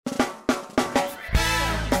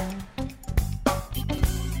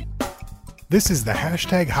This is the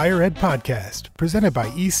Hashtag Higher Ed podcast, presented by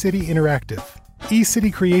eCity Interactive.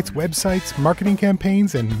 eCity creates websites, marketing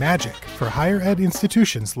campaigns, and magic for higher ed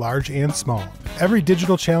institutions large and small. Every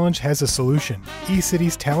digital challenge has a solution.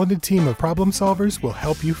 eCity's talented team of problem solvers will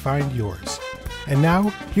help you find yours. And now,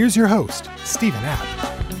 here's your host, Stephen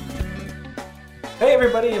App. Hey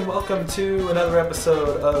everybody, and welcome to another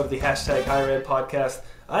episode of the Hashtag Higher Ed podcast.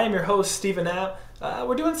 I am your host, Stephen App.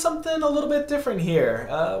 We're doing something a little bit different here.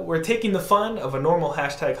 We're taking the fun of a normal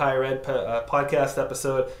Hashtag Higher Ed podcast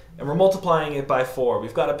episode and we're multiplying it by 4.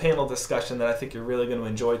 We've got a panel discussion that I think you're really going to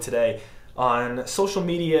enjoy today on social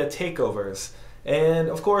media takeovers. And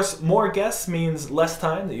of course, more guests means less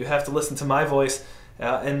time that you have to listen to my voice.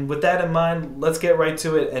 And with that in mind, let's get right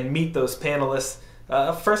to it and meet those panelists.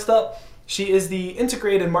 First up, she is the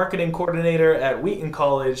Integrated Marketing Coordinator at Wheaton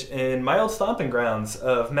College in my old stomping grounds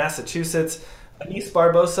of Massachusetts, Anise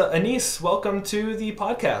Barbosa. Anise, welcome to the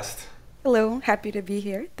podcast. Hello, happy to be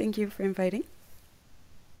here. Thank you for inviting.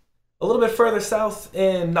 A little bit further south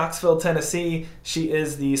in Knoxville, Tennessee, she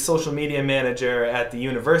is the social media manager at the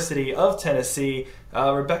University of Tennessee.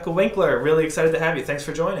 Rebecca Winkler, really excited to have you. Thanks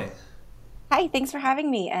for joining. Hi, thanks for having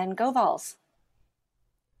me, and go Vols.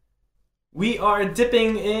 We are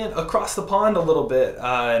dipping in across the pond a little bit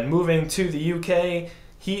and moving to the UK.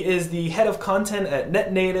 He is the head of content at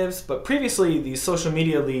NetNatives, but previously the social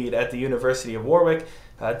media lead at the University of Warwick.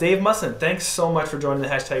 Dave Musson, thanks so much for joining the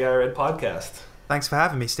Hashtag Higher Ed podcast. Thanks for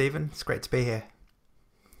having me, Stephen. It's great to be here.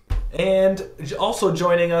 And also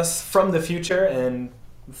joining us from the future, and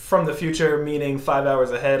from the future meaning 5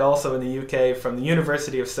 hours ahead, also in the UK, from the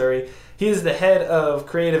University of Surrey, he is the head of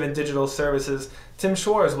creative and digital services. Tim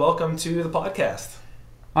Schwarz, welcome to the podcast.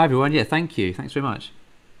 Hi everyone, yeah, thank you. Thanks very much.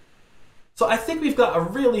 So I think we've got a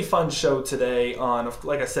really fun show today on,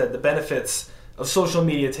 like I said, the benefits of social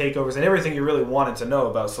media takeovers and everything you really wanted to know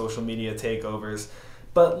about social media takeovers.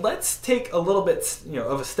 But let's take a little bit,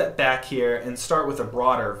 of a step back here and start with a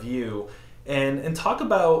broader view and talk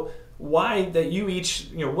about why that you each,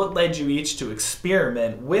 what led you each to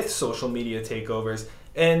experiment with social media takeovers.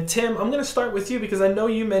 And Tim, I'm going to start with you because I know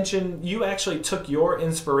you mentioned you actually took your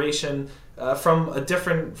inspiration from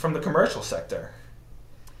the commercial sector.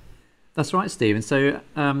 That's right, Stephen. So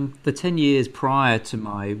the 10 years prior to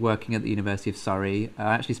my working at the University of Surrey,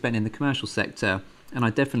 I actually spent in the commercial sector, and I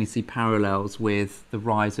definitely see parallels with the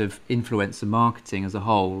rise of influencer marketing as a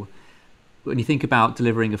whole. When you think about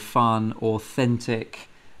delivering a fun, authentic,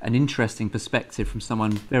 and interesting perspective from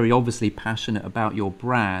someone very obviously passionate about your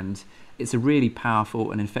brand, it's a really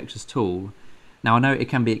powerful and infectious tool. Now, I know it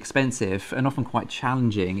can be expensive and often quite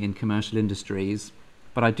challenging in commercial industries,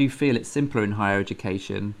 but I do feel it's simpler in higher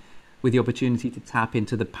education, with the opportunity to tap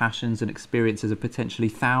into the passions and experiences of potentially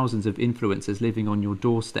thousands of influencers living on your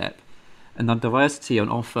doorstep. And the diversity on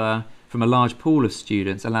offer from a large pool of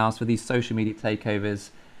students allows for these social media takeovers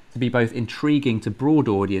to be both intriguing to broad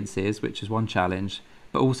audiences, which is one challenge,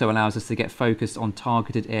 but also allows us to get focused on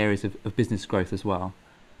targeted areas of business growth as well.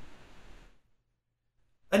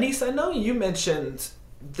 Anise, I know you mentioned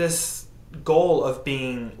this goal of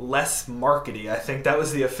being less markety. I think that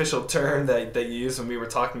was the official term that you used when we were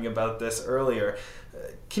talking about this earlier.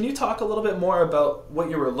 Can you talk a little bit more about what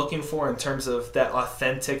you were looking for in terms of that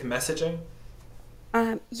authentic messaging?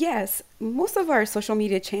 Yes, most of our social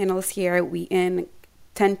media channels here at Wheaton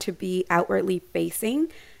tend to be outwardly facing.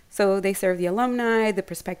 So they serve the alumni, the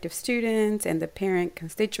prospective students, and the parent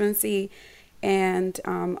constituency. And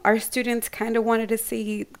our students kind of wanted to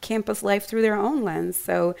see campus life through their own lens.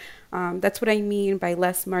 So that's what I mean by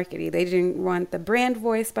less marketing. They didn't want the brand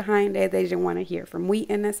voice behind it. They didn't want to hear from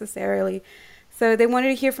Wheaton necessarily. So they wanted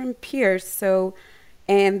to hear from peers.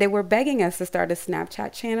 And they were begging us to start a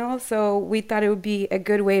Snapchat channel. So we thought it would be a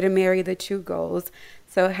good way to marry the two goals.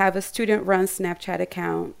 So have a student-run Snapchat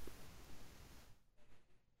account.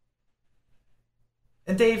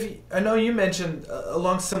 And Dave, I know you mentioned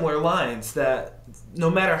along similar lines that no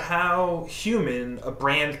matter how human a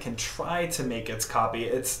brand can try to make its copy,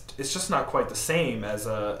 it's just not quite the same as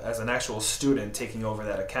an actual student taking over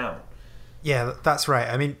that account. Yeah, that's right.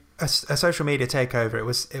 I mean, a social media takeover, it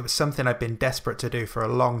was something I'd been desperate to do for a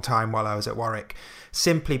long time while I was at Warwick,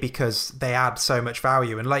 simply because they add so much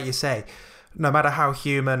value. And like you say, no matter how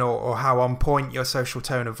human or how on point your social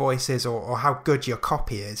tone of voice is or how good your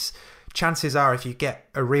copy is, chances are if you get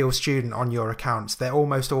a real student on your accounts, they're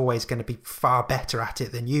almost always going to be far better at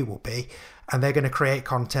it than you will be. And they're going to create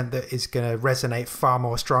content that is going to resonate far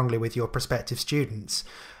more strongly with your prospective students.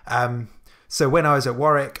 So when I was at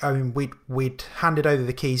Warwick, I mean, we'd handed over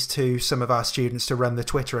the keys to some of our students to run the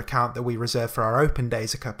Twitter account that we reserved for our open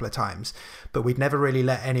days a couple of times, but we'd never really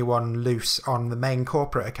let anyone loose on the main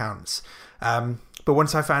corporate accounts. But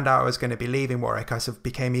once I found out I was going to be leaving Warwick, I sort of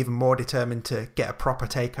became even more determined to get a proper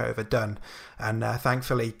takeover done. And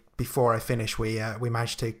thankfully, before I finished, we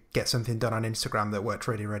managed to get something done on Instagram that worked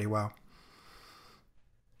really, really well.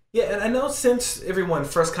 Yeah, and I know since everyone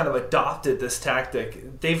first kind of adopted this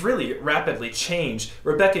tactic, they've really rapidly changed.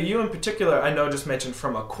 Rebecca, you in particular, I know just mentioned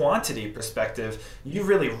from a quantity perspective, you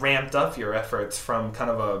really ramped up your efforts from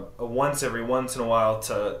kind of a once every once in a while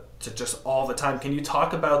to just all the time. Can you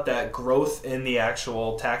talk about that growth in the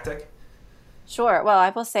actual tactic? Sure. Well, I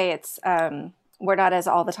will say it's we're not as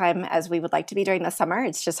all the time as we would like to be during the summer.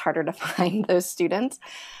 It's just harder to find those students.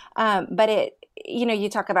 But it, you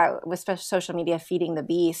talk about with social media feeding the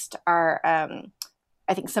beast. I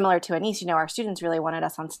think similar to Anis, our students really wanted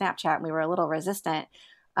us on Snapchat, and we were a little resistant.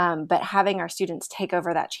 But having our students take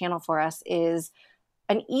over that channel for us is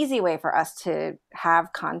an easy way for us to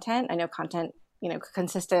have content. I know content,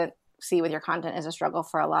 consistency with your content is a struggle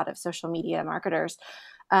for a lot of social media marketers.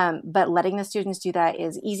 But letting the students do that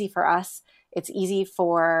is easy for us. It's easy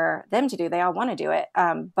for them to do. They all want to do it.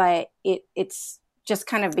 But it's just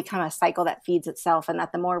kind of become a cycle that feeds itself, and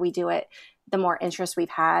that the more we do it, the more interest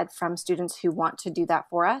we've had from students who want to do that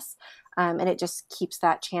for us. And it just keeps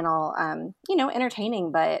that channel,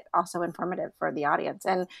 entertaining, but also informative for the audience.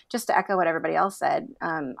 And just to echo what everybody else said,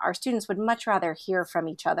 our students would much rather hear from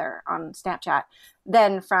each other on Snapchat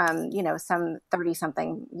than from, some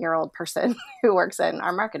 30-something-year-old person who works in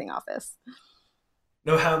our marketing office.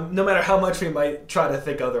 No matter how much we might try to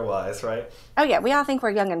think otherwise, right? Oh, yeah. We all think we're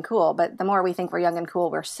young and cool, but the more we think we're young and cool,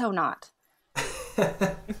 we're so not.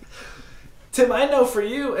 Tim, I know for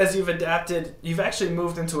you, as you've adapted, you've actually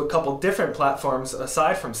moved into a couple different platforms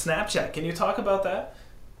aside from Snapchat. Can you talk about that?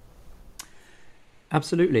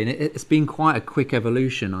 Absolutely. And it's been quite a quick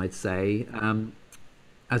evolution, I'd say.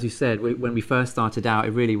 As you said, when we first started out,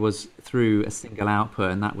 it really was through a single output,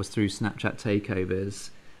 and that was through Snapchat takeovers.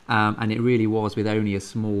 And it really was with only a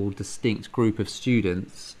small, distinct group of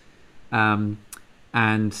students. And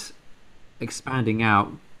expanding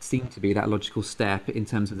out seemed to be that logical step in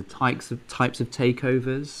terms of the types of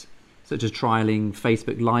takeovers, such as trialing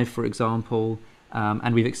Facebook Live, for example.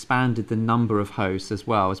 And we've expanded the number of hosts as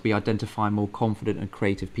well as we identify more confident and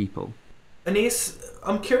creative people. Anis,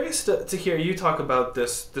 I'm curious to hear you talk about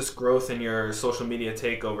this growth in your social media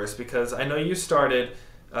takeovers, because I know you started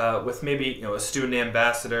with maybe a student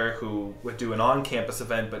ambassador who would do an on-campus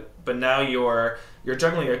event, but now you're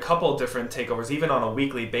juggling a couple different takeovers, even on a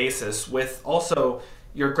weekly basis, with also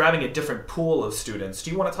you're grabbing a different pool of students.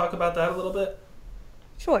 Do you want to talk about that a little bit?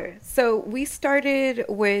 Sure. So we started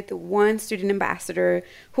with one student ambassador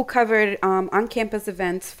who covered on-campus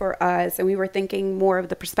events for us, and we were thinking more of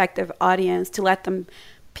the prospective audience to let them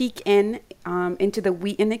peek into the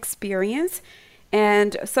Wheaton experience.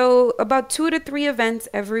 And so about 2 to 3 events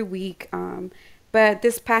every week. But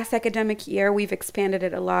this past academic year, we've expanded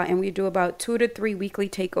it a lot, and we do about 2 to 3 weekly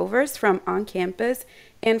takeovers from on campus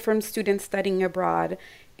and from students studying abroad.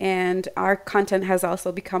 And our content has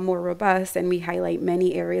also become more robust, and we highlight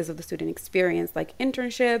many areas of the student experience, like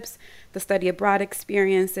internships, the study abroad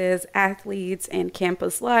experiences, athletes, and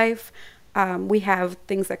campus life. We have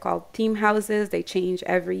things that are called team houses. They change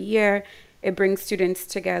every year. It brings students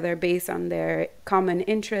together based on their common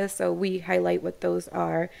interests. So we highlight what those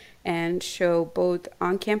are and show both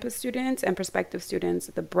on-campus students and prospective students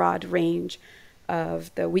the broad range of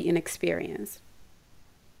the Wheaton experience.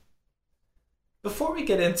 Before we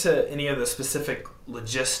get into any of the specific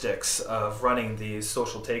logistics of running these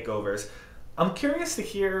social takeovers, I'm curious to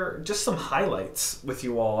hear just some highlights with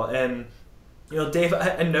you all. And Dave,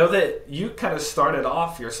 I know that you kind of started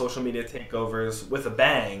off your social media takeovers with a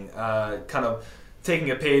bang, kind of taking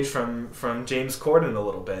a page from James Corden a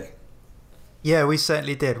little bit. Yeah, we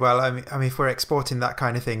certainly did. Well, I mean, if we're exporting that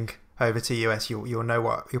kind of thing over to US, you'll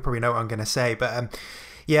probably know what I'm going to say. But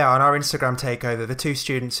yeah, on our Instagram takeover, the 2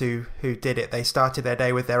 students who did it, they started their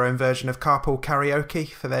day with their own version of carpool karaoke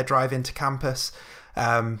for their drive into campus.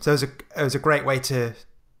 So it was a great way to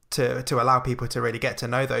allow people to really get to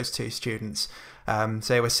know those 2 students. So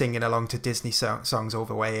they were singing along to Disney songs all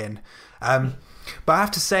the way in. But I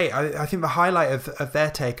have to say, I think the highlight of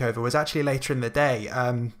their takeover was actually later in the day.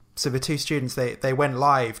 So the 2 students, they went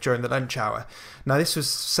live during the lunch hour. Now, this was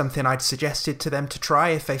something I'd suggested to them to try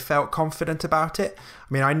if they felt confident about it.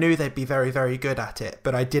 I mean, I knew they'd be very, very good at it,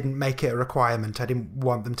 but I didn't make it a requirement. I didn't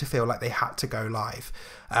want them to feel like they had to go live.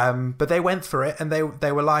 But they went for it, and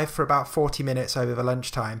they were live for about 40 minutes over the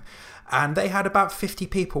lunchtime. And they had about 50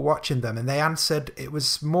 people watching them, and they answered, it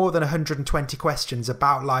was more than 120 questions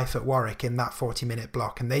about life at Warwick in that 40-minute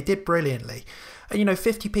block, and they did brilliantly. And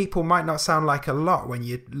 50 people might not sound like a lot when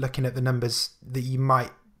you're looking at the numbers that you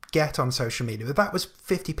might get on social media, but that was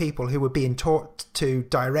 50 people who were being taught to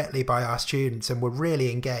directly by our students and were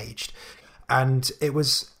really engaged. And it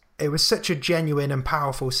was such a genuine and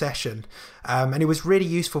powerful session, and it was really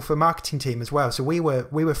useful for marketing team as well. So we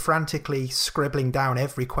were frantically scribbling down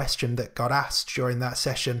every question that got asked during that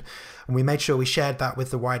session, and we made sure we shared that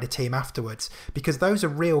with the wider team afterwards, because those are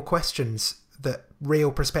real questions that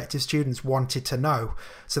real prospective students wanted to know.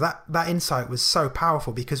 So that insight was so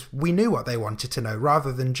powerful because we knew what they wanted to know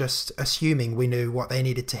rather than just assuming we knew what they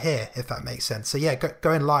needed to hear, if that makes sense. So yeah,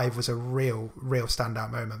 going live was a real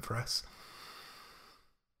standout moment for us.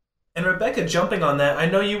 And Rebecca, jumping on that, I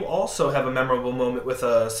know you also have a memorable moment with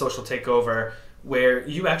a social takeover where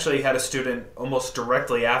you actually had a student almost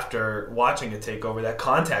directly after watching a takeover that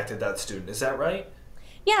contacted that student. Is that right?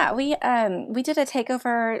 Yeah, we did a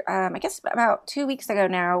takeover, I guess about 2 weeks ago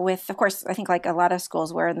now with, of course, I think like a lot of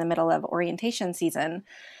schools, we're in the middle of orientation season.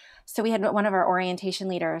 So we had one of our orientation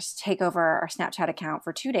leaders take over our Snapchat account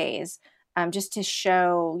for 2 days, just to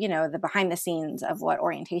show, the behind the scenes of what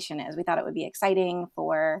orientation is. We thought it would be exciting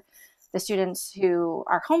for the students who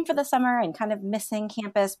are home for the summer and kind of missing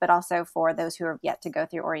campus, but also for those who are yet to go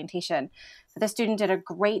through orientation. But the student did a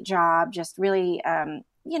great job, just really,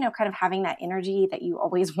 kind of having that energy that you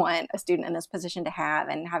always want a student in this position to have,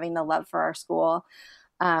 and having the love for our school.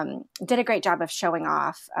 Did a great job of showing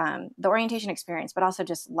off the orientation experience, but also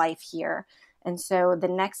just life here. And so the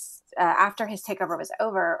next, after his takeover was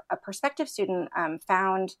over, a prospective student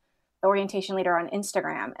found the orientation leader on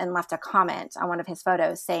Instagram and left a comment on one of his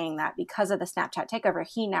photos saying that because of the Snapchat takeover,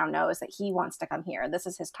 he now knows that he wants to come here. This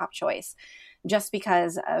is his top choice just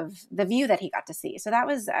because of the view that he got to see. So that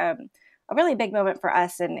was a really big moment for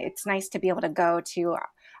us. And it's nice to be able to go to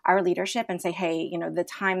our leadership and say, hey, the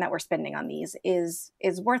time that we're spending on these is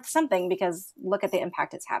worth something because look at the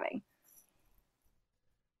impact it's having.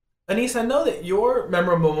 Anise, I know that your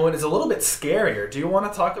memorable moment is a little bit scarier. Do you want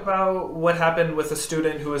to talk about what happened with a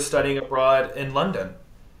student who was studying abroad in London?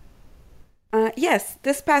 Yes,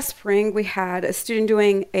 this past spring we had a student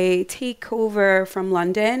doing a takeover from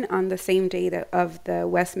London on the same day of the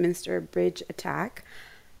Westminster Bridge attack.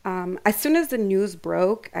 As soon as the news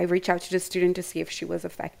broke, I reached out to the student to see if she was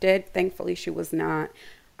affected. Thankfully, she was not.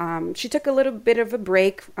 She took a little bit of a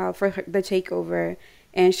break for the takeover,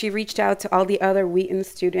 and she reached out to all the other Wheaton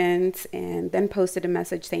students and then posted a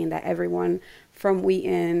message saying that everyone from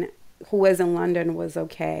Wheaton who was in London was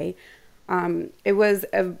okay. It was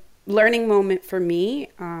a learning moment for me,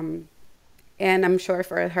 and I'm sure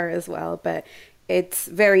for her as well, but it's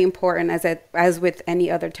very important, as with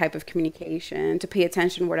any other type of communication, to pay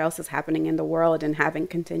attention to what else is happening in the world and having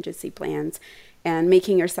contingency plans and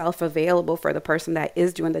making yourself available for the person that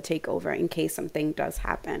is doing the takeover in case something does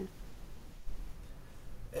happen.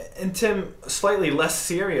 And Tim, slightly less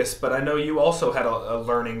serious, but I know you also had a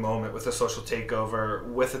learning moment with a social takeover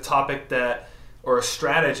with a topic or a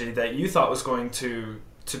strategy that you thought was going to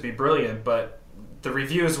be brilliant, but the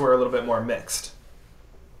reviews were a little bit more mixed.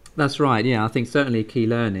 That's right, yeah. I think certainly a key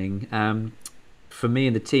learning. For me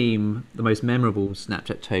and the team, the most memorable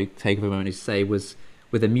Snapchat takeover moment, to say, was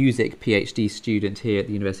with a music PhD student here at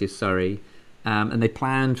the University of Surrey. And they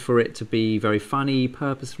planned for it to be very funny,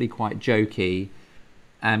 purposefully quite jokey.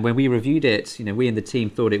 And when we reviewed it, we and the team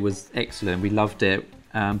thought it was excellent. We loved it.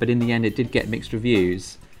 But in the end, it did get mixed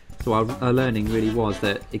reviews. So our learning really was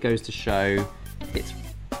that it goes to show it's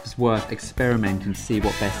worth experimenting to see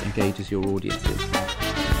what best engages your audiences.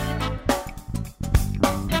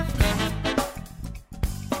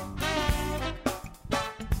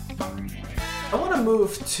 I want to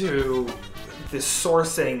move to the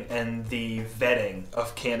sourcing and the vetting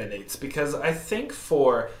of candidates, because I think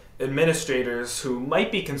for administrators who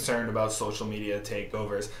might be concerned about social media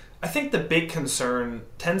takeovers, I think the big concern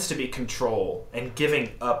tends to be control and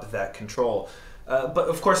giving up that control. But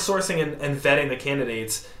of course, sourcing and vetting the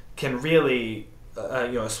candidates can really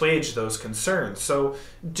assuage those concerns. So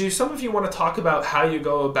do some of you want to talk about how you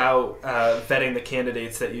go about vetting the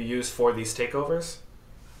candidates that you use for these takeovers?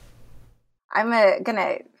 I'm going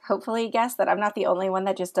to hopefully guess that I'm not the only one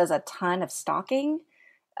that just does a ton of stalking.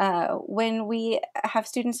 When we have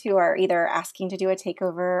students who are either asking to do a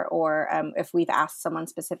takeover or if we've asked someone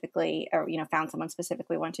specifically or, found someone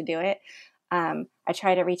specifically want to do it, I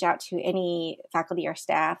try to reach out to any faculty or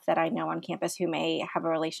staff that I know on campus who may have a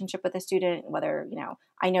relationship with a student, whether,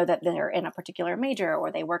 I know that they're in a particular major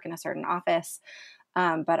or they work in a certain office.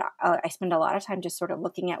 But I spend a lot of time just sort of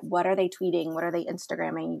looking at what are they tweeting, what are they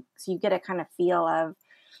Instagramming. So you get a kind of feel of,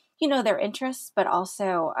 their interests, but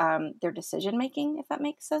also their decision making, if that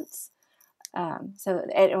makes sense.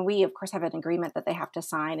 And we, of course, have an agreement that they have to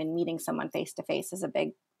sign, and meeting someone face to face is a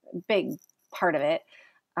big part of it.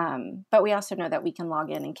 But we also know that we can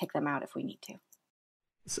log in and kick them out if we need to.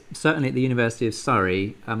 Certainly at the University of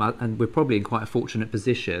Surrey, and we're probably in quite a fortunate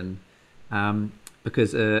position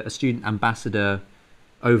because a student ambassador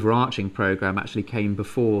overarching program actually came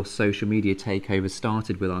before social media takeover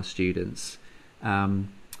started with our students.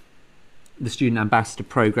 The student ambassador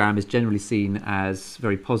program is generally seen as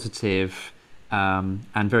very positive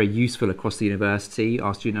and very useful across the university.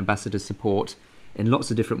 Our student ambassadors support in lots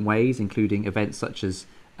of different ways, including events such as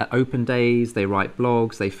open days. They write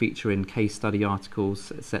blogs, they feature in case study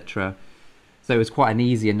articles, etc. So it was quite an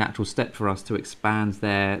easy and natural step for us to expand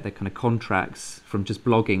their kind of contracts from just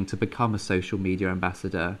blogging to become a social media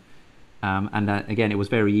ambassador. Again, it was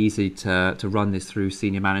very easy to run this through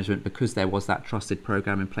senior management because there was that trusted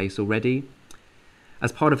program in place already.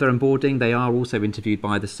 As part of their onboarding, they are also interviewed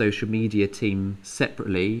by the social media team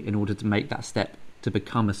separately in order to make that step to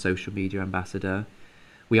become a social media ambassador.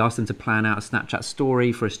 We asked them to plan out a Snapchat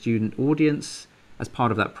story for a student audience as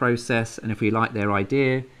part of that process, and if we liked their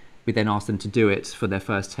idea, we then asked them to do it for their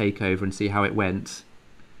first takeover and see how it went.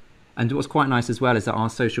 And what's quite nice as well is that our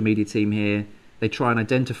social media team here, they try and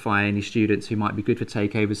identify any students who might be good for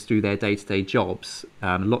takeovers through their day-to-day jobs.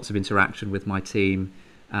 Lots of interaction with my team,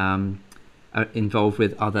 involved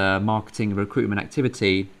with other marketing and recruitment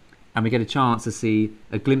activity, and we get a chance to see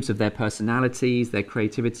a glimpse of their personalities, their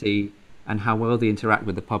creativity, and how well they interact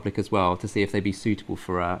with the public as well, to see if they'd be suitable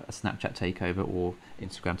for a Snapchat takeover or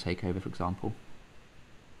Instagram takeover, for example.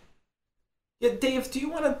 Yeah, Dave, do you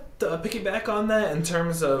want to piggyback on that in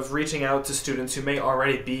terms of reaching out to students who may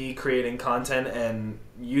already be creating content and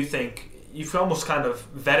you think you've almost kind of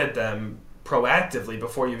vetted them proactively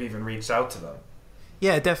before you've even reached out to them?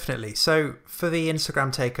 Yeah, definitely. So for the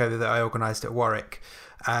Instagram takeover that I organised at Warwick,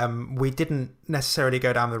 we didn't necessarily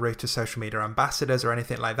go down the route of social media ambassadors or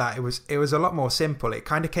anything like that. It was a lot more simple. It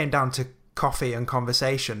kind of came down to coffee and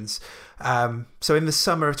conversations. So in the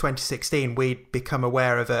summer of 2016, we'd become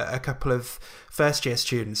aware of a couple of first year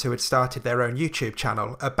students who had started their own YouTube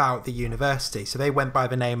channel about the university. So they went by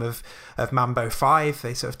the name of Mambo 5.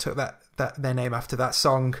 They sort of took their name after that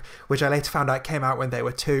song, which I later found out came out when they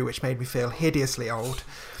were 2, which made me feel hideously old.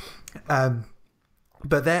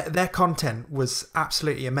 But their content was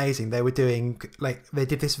absolutely amazing. They were doing, they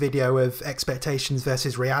did this video of expectations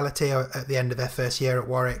versus reality at the end of their first year at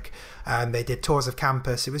Warwick. They did tours of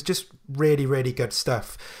campus. It was just really, really good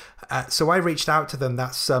stuff. So I reached out to them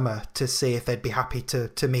that summer to see if they'd be happy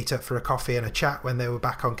to meet up for a coffee and a chat when they were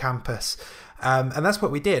back on campus. And that's what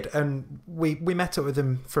we did. And we met up with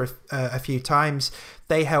them for a few times.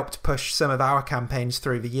 They helped push some of our campaigns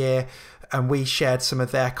through the year, and we shared some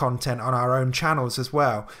of their content on our own channels as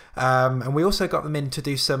well. And we also got them in to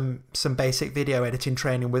do some basic video editing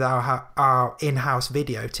training with our in-house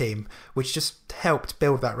video team, which just helped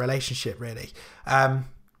build that relationship, really.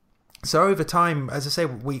 So over time, as I say,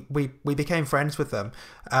 we became friends with them.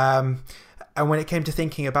 And when it came to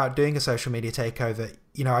thinking about doing a social media takeover,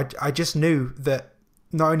 I just knew that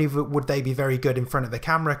not only would they be very good in front of the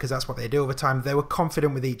camera, because that's what they do all the time, they were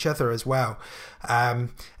confident with each other as well. And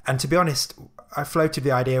to be honest, I floated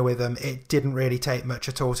the idea with them. It didn't really take much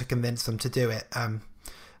at all to convince them to do it.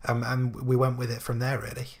 And we went with it from there,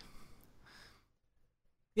 really.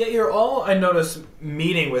 Yeah, you're all, I notice,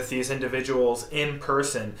 meeting with these individuals in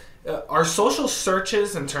person. Are social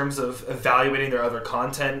searches, in terms of evaluating their other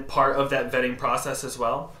content, part of that vetting process as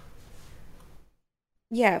well?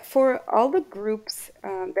 Yeah, for all the groups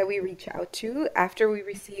that we reach out to, after we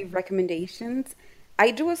receive recommendations,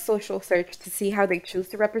 I do a social search to see how they choose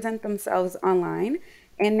to represent themselves online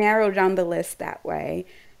and narrow down the list that way.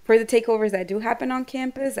 For the takeovers that do happen on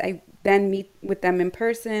campus, I then meet with them in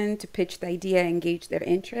person to pitch the idea and gauge their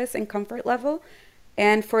interest and comfort level.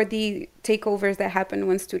 And for the takeovers that happen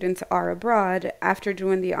when students are abroad, after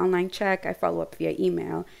doing the online check, I follow up via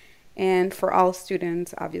email. And for all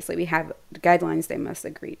students, obviously, we have the guidelines they must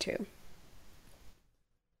agree to.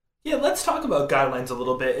 Yeah, let's talk about guidelines a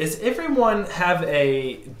little bit. Does everyone have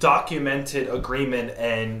a documented agreement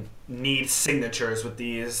and need signatures with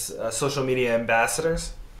these social media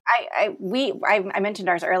ambassadors? I mentioned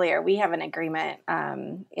ours earlier. We have an agreement.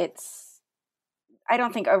 It's, I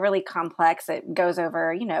don't think overly complex. It goes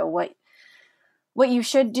over, what you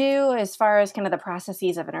should do as far as kind of the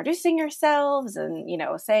processes of introducing yourselves and,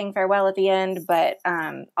 saying farewell at the end, but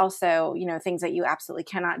also, things that you absolutely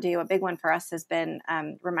cannot do. A big one for us has been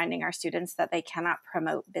reminding our students that they cannot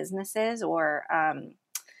promote businesses or,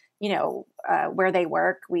 where they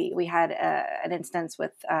work. We had an instance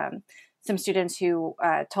with some students who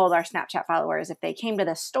told our Snapchat followers if they came to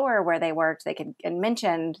the store where they worked, and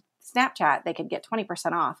mentioned Snapchat, they could get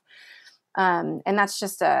 20% off. And that's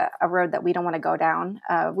just a road that we don't want to go down.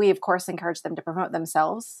 We, of course, encourage them to promote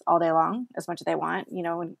themselves all day long, as much as they want,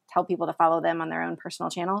 and tell people to follow them on their own personal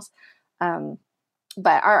channels.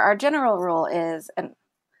 But our general rule is, and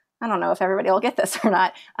I don't know if everybody will get this or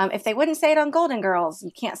not, if they wouldn't say it on Golden Girls,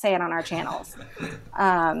 you can't say it on our channels.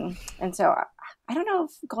 And so I don't know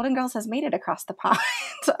if Golden Girls has made it across the pond.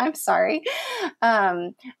 I'm sorry.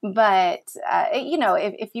 But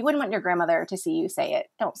if you wouldn't want your grandmother to see you say it,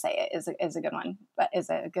 don't say it is a good one, but is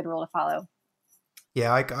a good rule to follow.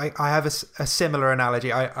 Yeah, I have a similar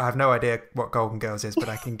analogy. I have no idea what Golden Girls is, but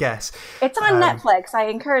I can guess. It's on Netflix. I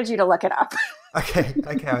encourage you to look it up. Okay,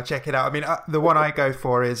 I'll check it out. I mean, the one I go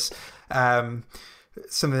for is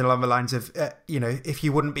something along the lines of, if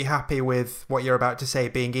you wouldn't be happy with what you're about to say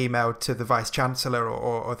being emailed to the Vice Chancellor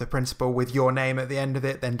or the Principal with your name at the end of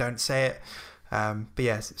it, then don't say it. But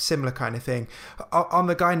yes, similar kind of thing. On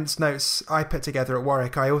the guidance notes I put together at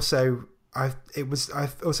Warwick, I also felt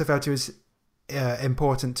it was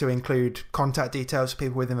important to include contact details for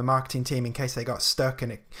people within the marketing team in case they got stuck, and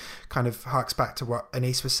it kind of harks back to what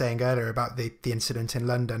Anise was saying earlier about the incident in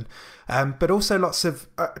London, but also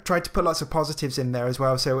tried to put lots of positives in there as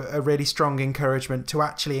well, so a really strong encouragement to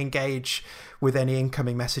actually engage with any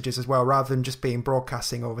incoming messages as well, rather than just being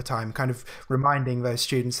broadcasting all the time, kind of reminding those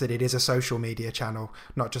students that it is a social media channel,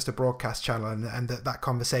 not just a broadcast channel, and that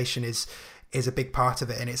conversation is a big part of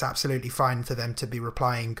it, and it's absolutely fine for them to be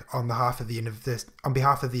replying on behalf of the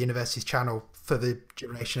university's channel for the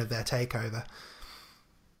duration of their takeover.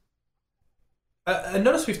 I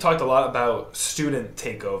notice we've talked a lot about student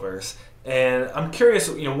takeovers, and I'm curious,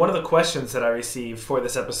 one of the questions that I received for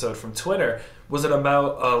this episode from Twitter was it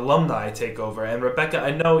about alumni takeover. And Rebecca,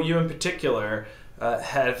 I know you in particular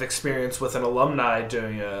have experience with an alumni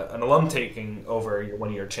doing an alum taking over one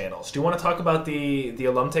of your channels. Do you want to talk about the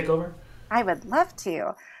alum takeover? I would love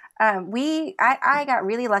to. I got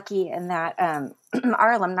really lucky in that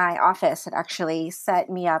our alumni office had actually set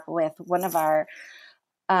me up with one of our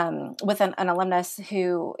with an alumnus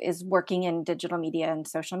who is working in digital media and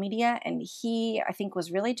social media, and he, I think,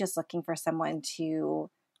 was really just looking for someone to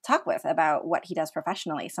talk with about what he does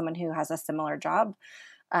professionally, someone who has a similar job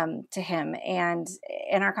to him. And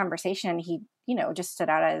in our conversation, he, just stood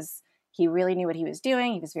out as he really knew what he was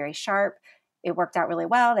doing. He was very sharp. It worked out really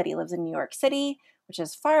well that he lives in New York City, which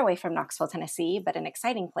is far away from Knoxville, Tennessee, but an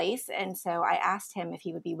exciting place. And so I asked him if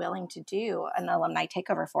he would be willing to do an alumni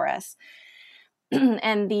takeover for us.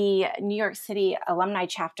 And the New York City alumni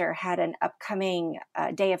chapter had an upcoming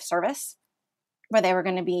day of service where they were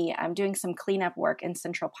going to be doing some cleanup work in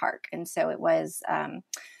Central Park. And so it was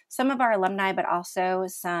some of our alumni, but also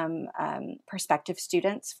some prospective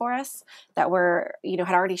students for us that were,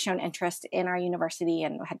 had already shown interest in our university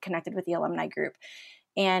and had connected with the alumni group.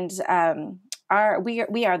 And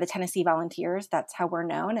we are the Tennessee Volunteers. That's how we're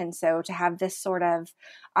known. And so to have this sort of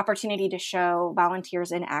opportunity to show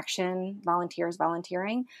volunteers in action, volunteers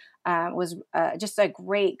volunteering, was just a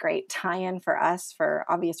great tie-in for us for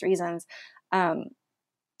obvious reasons.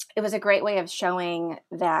 It was a great way of showing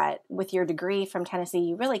that with your degree from Tennessee,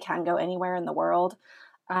 you really can go anywhere in the world.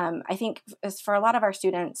 I think as for a lot of our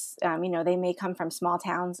students, they may come from small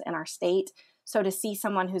towns in our state. So to see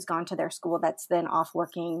someone who's gone to their school that's then off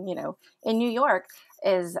working, in New York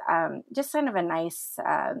is just kind of a nice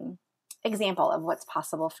example of what's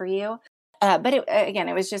possible for you. But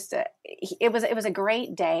it was just it was a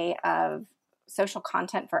great day of social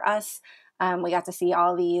content for us. We got to see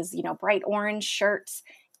all these, bright orange shirts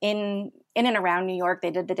in and around New York. They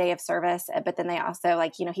did the day of service, but then they also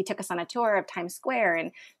he took us on a tour of Times Square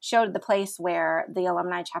and showed the place where the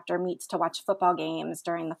alumni chapter meets to watch football games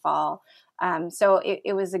during the fall. So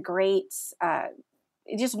it was a great,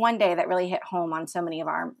 just one day that really hit home on so many of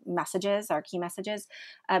our messages, our key messages.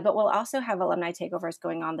 But we'll also have alumni takeovers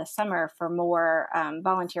going on this summer for more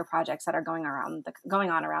volunteer projects that are going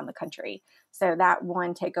on around the country. So that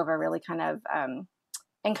one takeover really kind of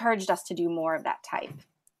encouraged us to do more of that type.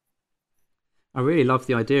 I really love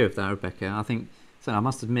the idea of that, Rebecca. I think, so I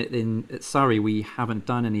must admit, at Surrey, we haven't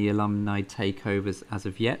done any alumni takeovers as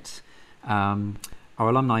of yet. Our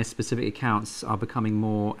alumni-specific accounts are becoming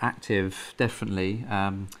more active, definitely,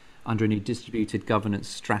 under a new distributed governance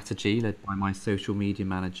strategy led by my social media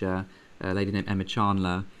manager, a lady named Emma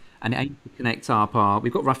Chandler, and it aims to connect up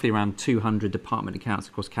we've got roughly around 200 department accounts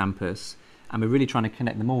across campus, and we're really trying to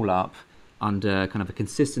connect them all up under kind of a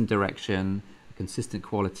consistent direction, a consistent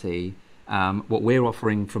quality. What we're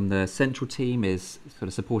offering from the central team is sort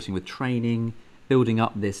of supporting with training, building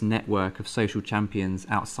up this network of social champions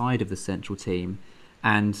outside of the central team.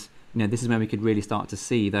 And this is when we could really start to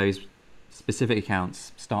see those specific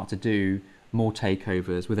accounts start to do more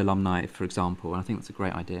takeovers with alumni, for example. And I think that's a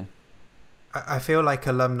great idea. I feel like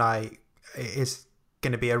alumni is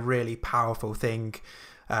going to be a really powerful thing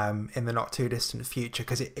in the not too distant future,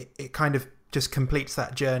 because it kind of just completes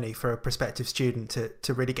that journey for a prospective student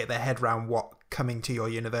to really get their head around what coming to your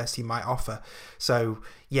university might offer. So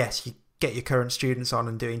yes, you get your current students on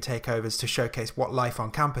and doing takeovers to showcase what life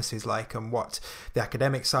on campus is like, and what the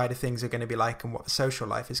academic side of things are going to be like, and what the social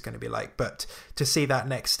life is going to be like. But to see that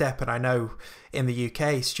next step, and I know in the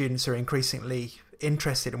UK students are increasingly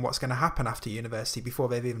interested in what's going to happen after university before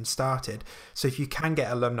they've even started. So if you can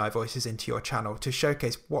get alumni voices into your channel to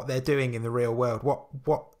showcase what they're doing in the real world,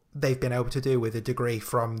 what they've been able to do with a degree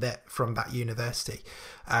from that university,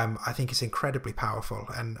 I think it's incredibly powerful,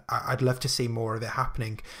 and I'd love to see more of it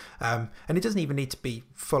happening. And it doesn't even need to be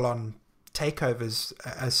full-on takeovers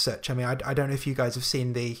as such. I mean, I don't know if you guys have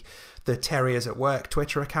seen the Terriers at Work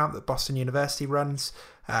Twitter account that Boston University runs,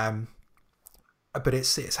 but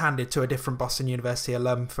it's handed to a different Boston University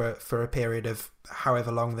alum for a period of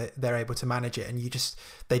however long they're able to manage it, and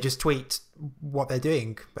they just tweet what they're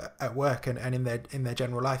doing at work and in their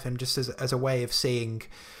general life, and just as a way of seeing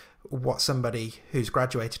what somebody who's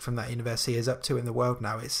graduated from that university is up to in the world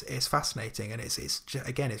now. It's fascinating, and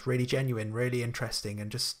it's really genuine, really interesting,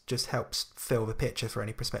 and just helps fill the picture for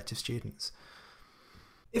any prospective students.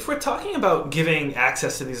 If we're talking about giving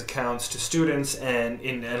access to these accounts to students and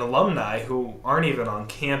alumni who aren't even on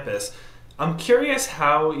campus, I'm curious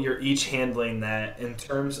how you're each handling that in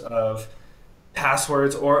terms of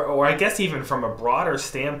passwords, or I guess even from a broader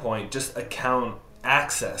standpoint, just account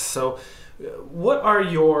access. So what are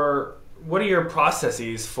your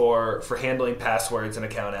processes for handling passwords and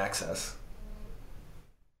account access?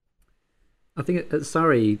 I think at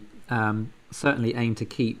Surrey, certainly aim to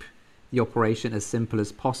keep the operation as simple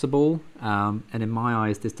as possible, and in my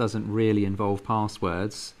eyes this doesn't really involve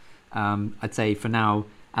passwords. I'd say for now,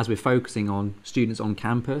 as we're focusing on students on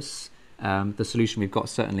campus, the solution we've got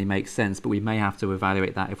certainly makes sense, but we may have to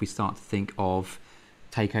evaluate that if we start to think of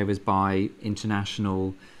takeovers by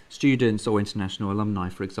international students or international alumni,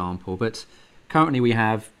 for example. But currently we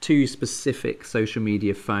have 2 specific social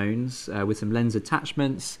media phones with some lens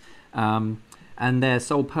attachments, and their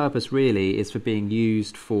sole purpose really is for being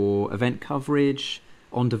used for event coverage,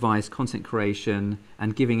 on-device content creation,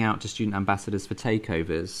 and giving out to student ambassadors for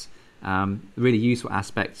takeovers. The really useful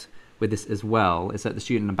aspect with this as well is that the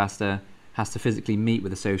student ambassador has to physically meet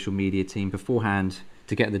with the social media team beforehand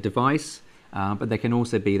to get the device, but there can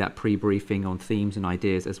also be that pre-briefing on themes and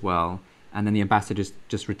ideas as well, and then the ambassador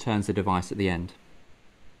just returns the device at the end.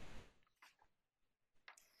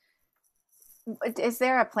 Is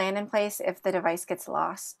there a plan in place if the device gets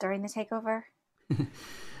lost during the takeover?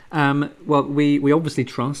 Well, we obviously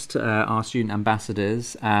trust our student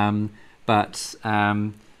ambassadors, but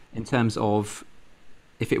in terms of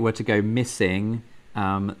if it were to go missing,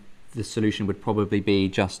 the solution would probably be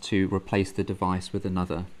just to replace the device with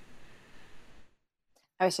another.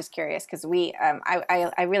 I was just curious because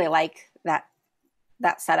I really like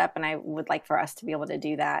that setup, and I would like for us to be able to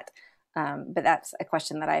do that. But that's a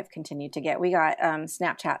question that I've continued to get. We got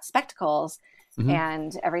Snapchat spectacles, mm-hmm.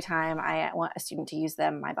 and every time I want a student to use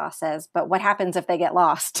them, my boss says, "But what happens if they get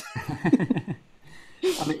lost?"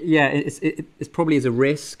 I mean, yeah, it's probably is a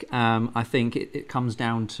risk. I think it comes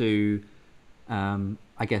down to,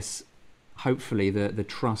 I guess, hopefully the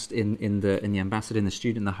trust in the ambassador, in the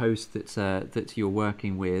student, the host that you're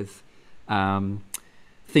working with.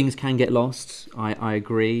 Things can get lost. I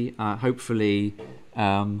agree. Hopefully,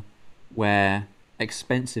 where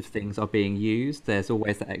expensive things are being used, there's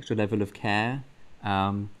always that extra level of care.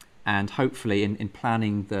 And hopefully, in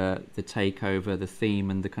planning the takeover, the theme,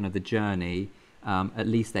 and the kind of the journey. At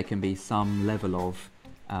least there can be some level of,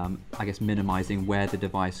 I guess, minimizing where the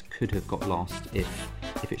device could have got lost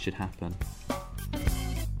if it should happen.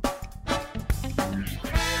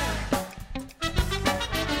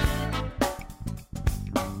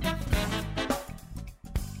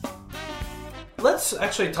 Let's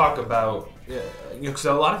actually talk about, because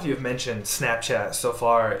a lot of you have mentioned Snapchat so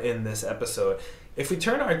far in this episode. If we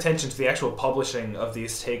turn our attention to the actual publishing of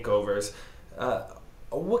these takeovers,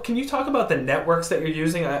 what can you talk about the networks that you're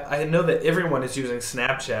using? I know that everyone is using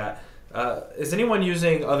Snapchat, Is anyone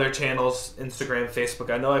using other channels, Instagram, Facebook?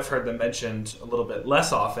 I know I've heard them mentioned a little bit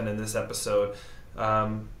less often in this episode,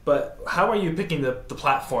 but how are you picking the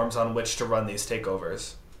platforms on which to run these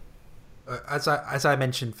takeovers? As I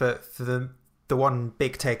mentioned, for the one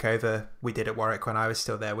big takeover we did at Warwick when I was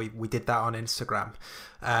still there, we did that on Instagram,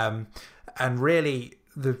 and really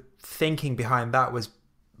the thinking behind that was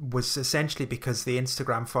essentially because the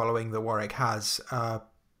Instagram following that Warwick has,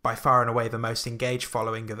 by far and away the most engaged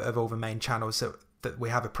following of all the main channels that we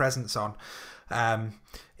have a presence on.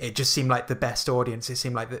 It just seemed like the best audience. It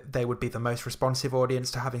seemed like they would be the most responsive audience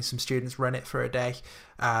to having some students run it for a day.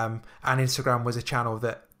 And Instagram was a channel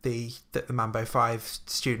that the Mambo 5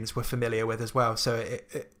 students were familiar with as well. So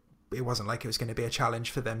it wasn't like it was going to be a challenge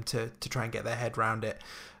for them to try and get their head around it.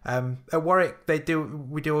 At Warwick, we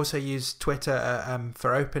do also use Twitter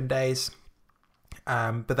for open days.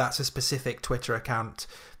 But that's a specific Twitter account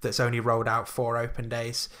that's only rolled out for open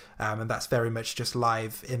days, and that's very much just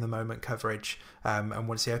live in the moment coverage, and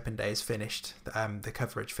once the open day is finished, the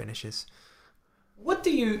coverage finishes. What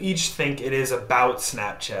do you each think it is about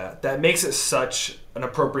Snapchat that makes it such an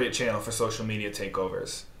appropriate channel for social media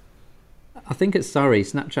takeovers? I think at Surrey,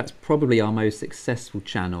 Snapchat's probably our most successful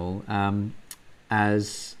channel,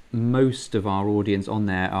 as most of our audience on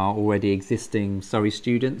there are already existing Surrey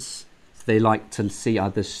students. They like to see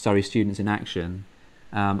other Surrey students in action.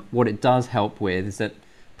 What it does help with is that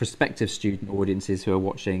prospective student audiences who are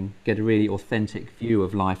watching get a really authentic view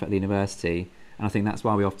of life at the university, and I think that's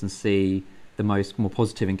why we often see the more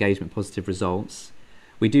positive engagement, positive results.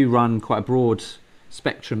 We do run quite a broad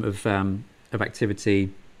spectrum of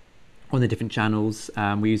activity on the different channels.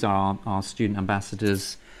 We use our student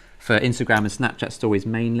ambassadors for Instagram and Snapchat stories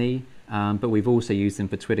mainly, but we've also used them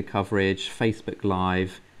for Twitter coverage, Facebook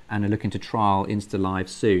Live, and are looking to trial Insta Live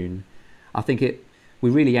soon. I think we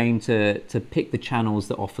really aim to pick the channels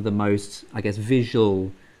that offer the most, I guess,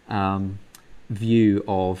 visual view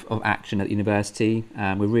of action at the university.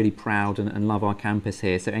 We're really proud and love our campus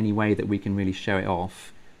here, so any way that we can really show it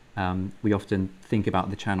off, we often think about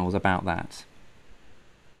the channels about that.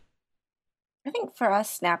 I think for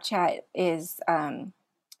us, Snapchat is,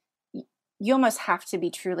 you almost have to be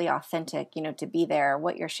truly authentic, to be there.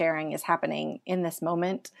 What you're sharing is happening in this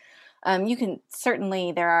moment. You can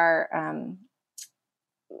certainly, there are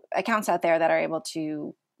accounts out there that are able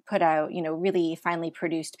to put out, really finely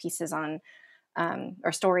produced pieces on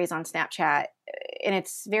or stories on Snapchat, and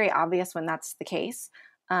it's very obvious when that's the case.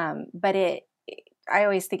 But I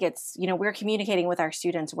always think it's, we're communicating with our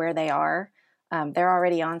students where they are. They're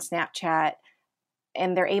already on Snapchat,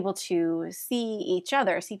 and they're able to see each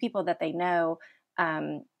other, see people that they know,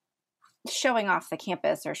 showing off the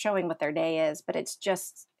campus or showing what their day is. But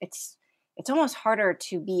it's almost harder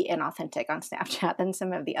to be inauthentic on Snapchat than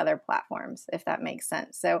some of the other platforms, if that makes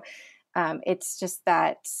sense. So it's just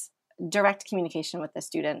that direct communication with the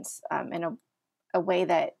students in a way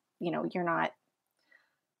that, you're not,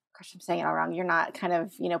 gosh, I'm saying it all wrong. You're not kind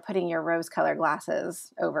of, putting your rose-colored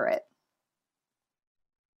glasses over it.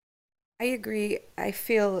 I agree. I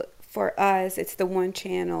feel for us, it's the one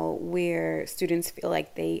channel where students feel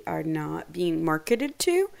like they are not being marketed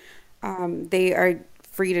to. They are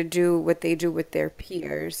free to do what they do with their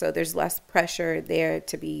peers. So there's less pressure there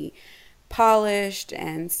to be polished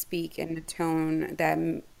and speak in a tone that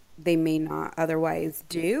they may not otherwise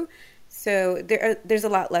do. So there's a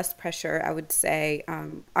lot less pressure, I would say.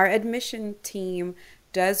 Our admission team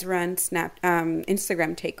does run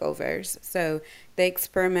Instagram takeovers. So they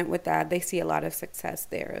experiment with that. They see a lot of success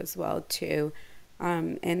there as well, too.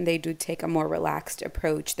 And they do take a more relaxed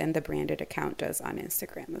approach than the branded account does on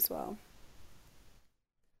Instagram as well.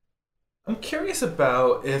 I'm curious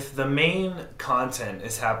about if the main content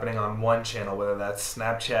is happening on one channel, whether that's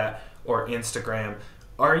Snapchat or Instagram.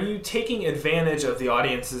 Are you taking advantage of the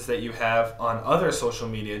audiences that you have on other social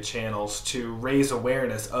media channels to raise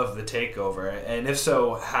awareness of the takeover? And if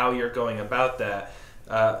so, how you're going about that?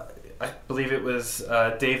 I believe it was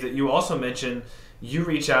Dave that you also mentioned you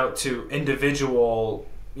reach out to individual,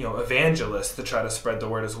 evangelists to try to spread the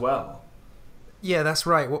word as well. Yeah, that's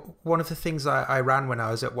right. One of the things I ran when I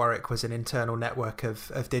was at Warwick was an internal network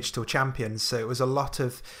of digital champions. So it was a lot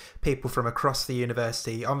of people from across the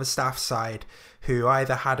university on the staff side who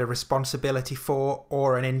either had a responsibility for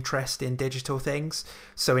or an interest in digital things.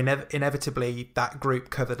 So inevitably, that group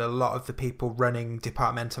covered a lot of the people running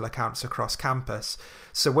departmental accounts across campus.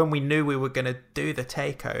 So when we knew we were going to do the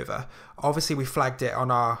takeover, obviously we flagged it on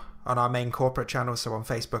our main corporate channels, so on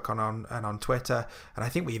Facebook and on Twitter, and I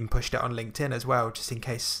think we even pushed it on LinkedIn as well, just in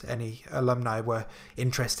case any alumni were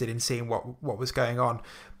interested in seeing what was going on.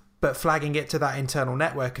 but flagging it to that internal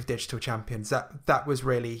network of digital champions, that was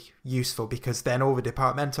really useful, because then all the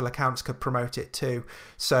departmental accounts could promote it too.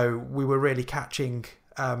 So we were really catching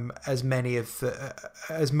as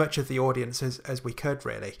much of the audience as we could,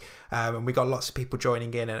 really, and we got lots of people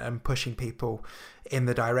joining in and pushing people in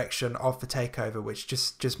the direction of the takeover, which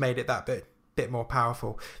just made it that bit more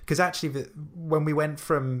powerful. Because actually, when we went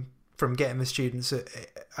from getting the students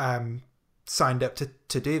signed up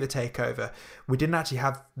to do the takeover, we didn't actually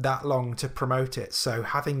have that long to promote it. So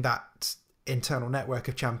having that internal network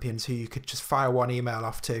of champions who you could just fire one email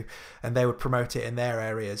off to, and they would promote it in their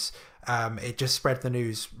areas, it just spread the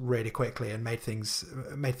news really quickly and made things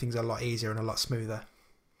a lot easier and a lot smoother.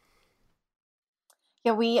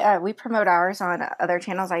 Yeah, we promote ours on other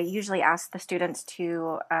channels. I usually ask the students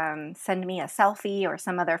to send me a selfie or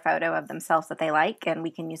some other photo of themselves that they like, and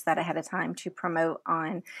we can use that ahead of time to promote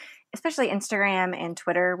on, especially Instagram and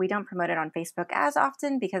Twitter. We don't promote it on Facebook as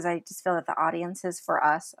often because I just feel that the audiences for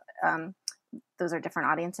us, those are different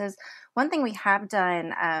audiences. One thing we have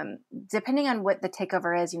done, depending on what the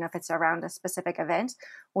takeover is, if it's around a specific event,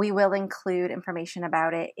 we will include information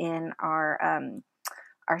about it in our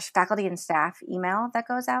faculty and staff email that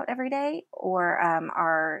goes out every day, or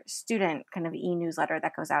our student kind of e-newsletter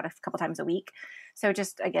that goes out a couple times a week. So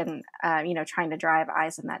just, again, trying to drive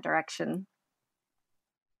eyes in that direction.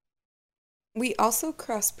 We also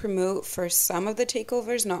cross-promote for some of the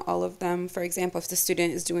takeovers, not all of them. For example, if the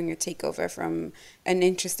student is doing a takeover from an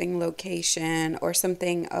interesting location or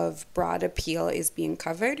something of broad appeal is being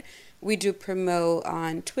covered, we do promote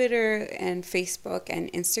on Twitter and Facebook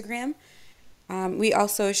and Instagram. We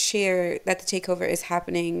also share that the takeover is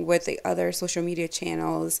happening with the other social media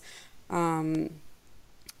channels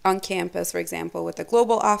on campus, for example, with the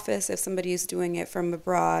global office, if somebody is doing it from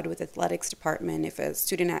abroad, with athletics department, if a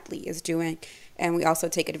student athlete is doing, and we also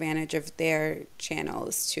take advantage of their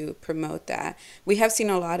channels to promote that. We have seen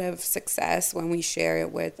a lot of success when we share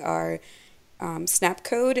it with our Snap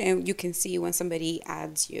code, and you can see when somebody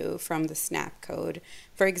adds you from the Snap code.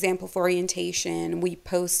 For example, for orientation, we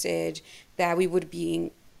posted that we would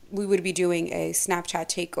be doing a Snapchat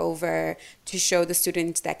takeover to show the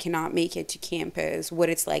students that cannot make it to campus what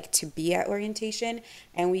it's like to be at orientation,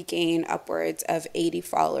 and we gain upwards of 80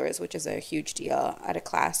 followers, which is a huge deal at a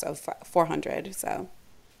class of 400. So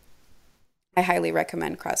I highly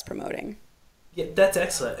recommend cross-promoting. Yeah, that's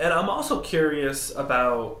excellent. And I'm also curious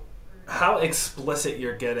about how explicit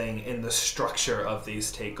you're getting in the structure of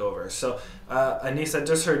these takeovers. So, Anis, I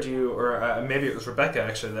just heard you, or maybe it was Rebecca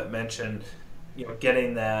actually, that mentioned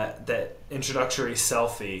getting that introductory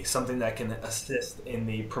selfie, something that can assist in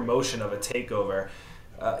the promotion of a takeover.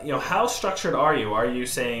 How structured are you? Are you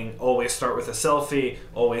saying always start with a selfie,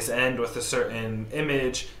 always end with a certain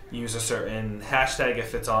image, use a certain hashtag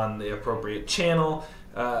if it's on the appropriate channel?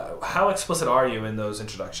 How explicit are you in those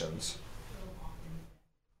introductions?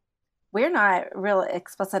 We're not real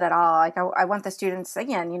explicit at all. Like I want the students,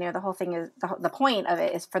 again, the whole thing is, the point of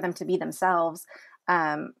it is for them to be themselves.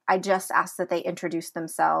 I just ask that they introduce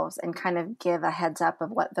themselves and kind of give a heads up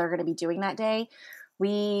of what they're going to be doing that day.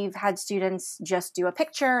 We've had students just do a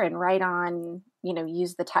picture and write on,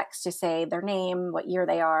 use the text to say their name, what year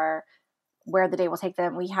they are, where the day will take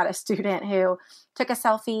them. We had a student who took a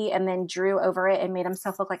selfie and then drew over it and made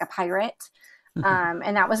himself look like a pirate.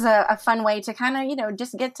 And that was a fun way to kind of,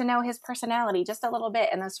 just get to know his personality just a little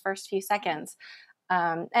bit in those first few seconds.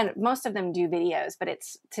 And most of them do videos, but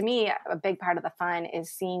it's, to me, a big part of the fun is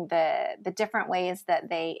seeing the different ways that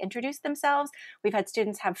they introduce themselves. We've had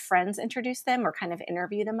students have friends introduce them or kind of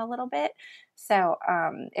interview them a little bit. So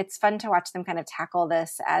it's fun to watch them kind of tackle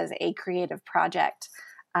this as a creative project.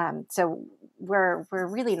 So we're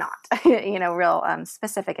really not, real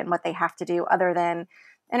specific in what they have to do other than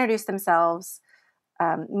introduce themselves,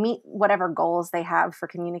 meet whatever goals they have for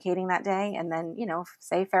communicating that day, and then,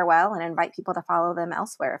 say farewell and invite people to follow them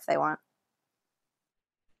elsewhere if they want.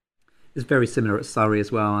 It's very similar at Surrey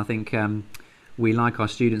as well. I think we like our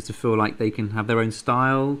students to feel like they can have their own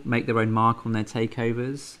style, make their own mark on their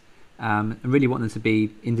takeovers, and really want them to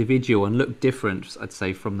be individual and look different, I'd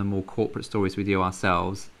say, from the more corporate stories we do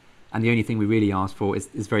ourselves. And the only thing we really ask for is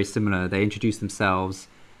very similar. They introduce themselves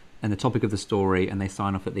and the topic of the story, and they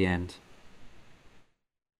sign off at the end.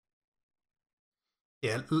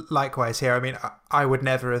 Yeah, likewise here. I mean, I would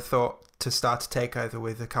never have thought to start a takeover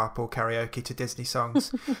with a carpool karaoke to Disney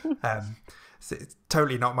songs. It's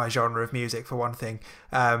totally not my genre of music, for one thing.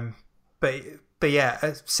 But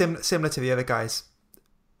yeah, similar to the other guys,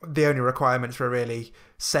 the only requirements were really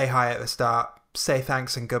say hi at the start, say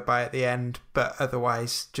thanks and goodbye at the end, but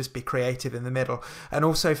otherwise just be creative in the middle. And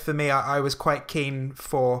also for me, I was quite keen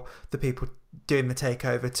for the people doing the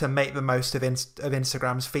takeover to make the most of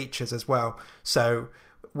Instagram's features as well. So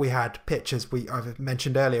we had pictures. I've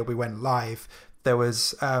mentioned earlier we went live. There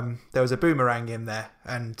was a boomerang in there,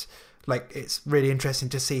 and like it's really interesting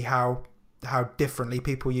to see how differently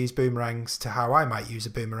people use boomerangs to how I might use a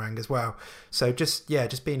boomerang as well. So just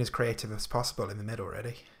being as creative as possible in the middle,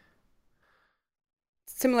 really.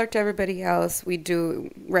 Similar to everybody else, we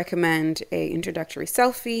do recommend a introductory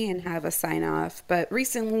selfie and have a sign off. But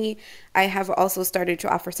recently, I have also started to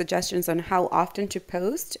offer suggestions on how often to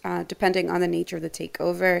post, depending on the nature of the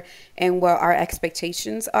takeover and what our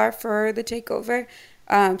expectations are for the takeover.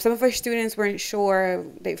 Some of our students weren't sure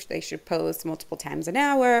they should post multiple times an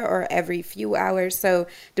hour or every few hours. So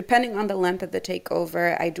depending on the length of the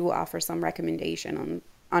takeover, I do offer some recommendation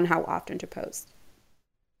on how often to post.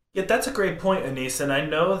 Yeah, that's a great point, Anise. And I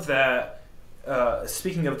know that,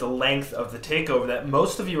 speaking of the length of the takeover, that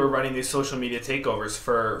most of you are running these social media takeovers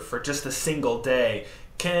for just a single day.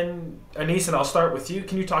 Anise, and I'll start with you,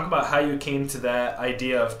 can you talk about how you came to that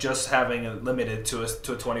idea of just having it limited to a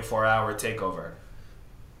 24-hour takeover?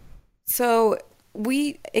 So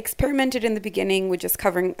we experimented in the beginning with just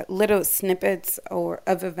covering little snippets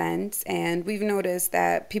of events, and we've noticed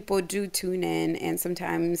that people do tune in, and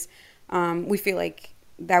sometimes we feel like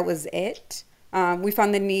that was it. We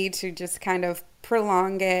found the need to just kind of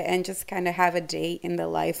prolong it and just kind of have a day in the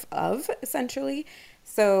life of, essentially.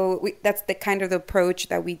 So that's the kind of the approach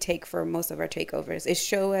that we take for most of our takeovers, is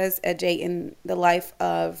show us a day in the life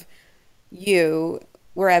of you,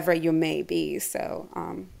 wherever you may be. So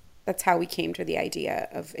that's how we came to the idea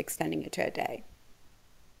of extending it to a day.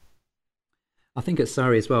 I think at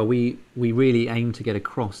Surrey as well, we really aim to get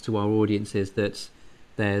across to our audiences that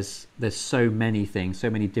there's so many things,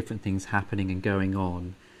 so many different things happening and going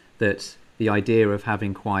on, that the idea of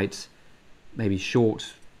having quite maybe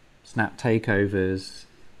short snap takeovers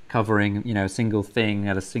covering a single thing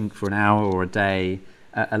at a sync for an hour or a day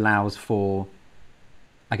allows for,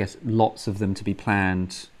 I guess, lots of them to be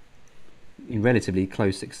planned in relatively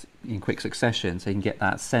in quick succession, so you can get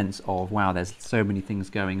that sense of, wow, there's so many things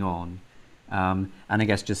going on. And I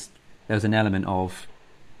guess just there's an element of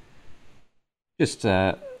just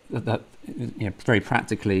that very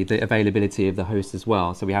practically the availability of the host as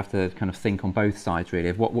well. So we have to kind of think on both sides really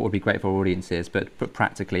of what would be great for our audiences, but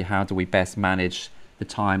practically how do we best manage the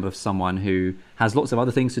time of someone who has lots of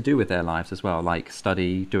other things to do with their lives as well, like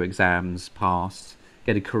study, do exams, pass,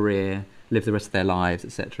 get a career, live the rest of their lives,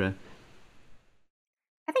 etc.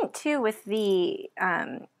 I think too, with the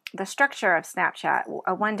structure of Snapchat,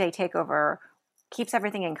 a one-day takeover keeps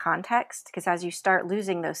everything in context, because as you start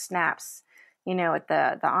losing those snaps, at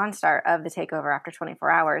the onstart of the takeover after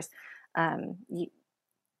 24 hours,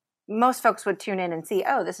 most folks would tune in and see,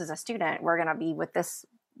 oh, this is a student, we're going to be with this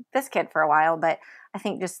kid for a while. But I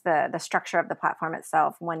think just the structure of the platform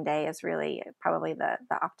itself, one day is really probably the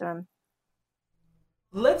optimum.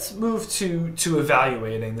 Let's move to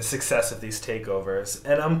evaluating the success of these takeovers.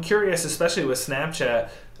 And I'm curious, especially with Snapchat,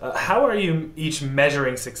 how are you each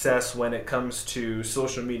measuring success when it comes to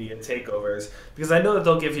social media takeovers? Because I know that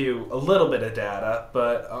they'll give you a little bit of data,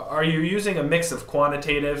 but are you using a mix of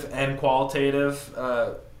quantitative and qualitative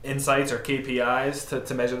insights or KPIs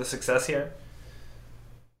to measure the success here?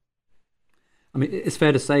 I mean, it's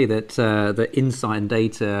fair to say that the insight and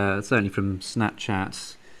data, certainly from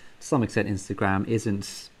Snapchat, to some extent Instagram,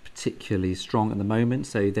 isn't particularly strong at the moment.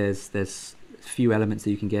 So there's few elements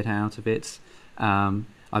that you can get out of it.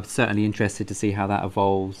 I'm certainly interested to see how that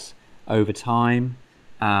evolves over time.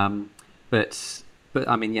 But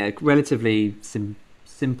I mean, yeah, relatively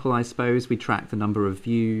simple, I suppose. We track the number of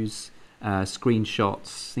views,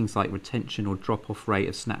 screenshots, things like retention or drop-off rate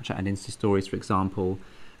of Snapchat and Insta Stories, for example.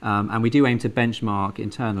 And we do aim to benchmark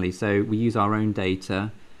internally. So we use our own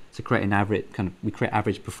data to create an average we create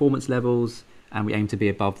average performance levels, and we aim to be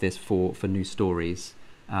above this for new stories.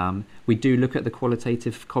 We do look at the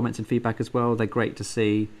qualitative comments and feedback as well. They're great to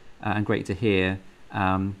see and great to hear,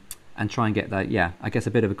 and try and get that, I guess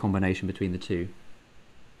a bit of a combination between the two.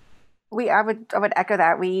 I would echo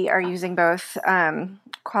that. We are using both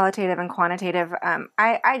qualitative and quantitative.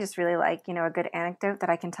 I just really like, a good anecdote that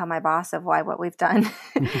I can tell my boss of why what we've done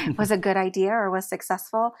was a good idea or was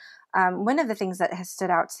successful. One of the things that has stood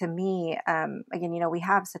out to me, again, we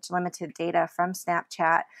have such limited data from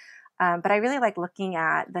Snapchat, but I really like looking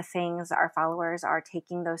at the things our followers are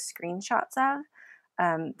taking those screenshots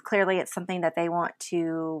of. Clearly, it's something that they want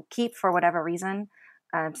to keep for whatever reason.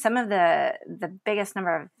 Some of the biggest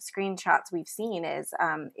number of screenshots we've seen is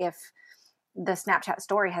if the Snapchat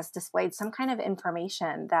story has displayed some kind of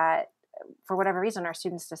information that, for whatever reason, our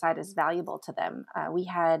students decide is valuable to them. We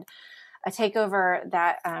had a takeover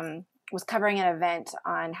that was covering an event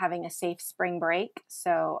on having a safe spring break.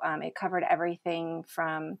 So it covered everything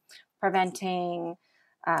from preventing,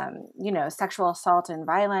 sexual assault and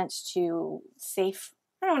violence to safe,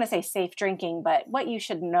 I don't want to say safe drinking, but what you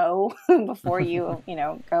should know before you,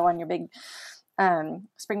 go on your big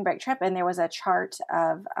spring break trip. And there was a chart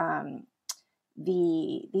of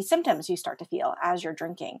the symptoms you start to feel as you're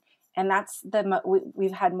drinking. And that's we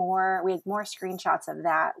had more screenshots of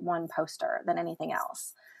that one poster than anything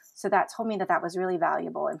else. So that told me that was really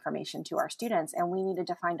valuable information to our students, and we needed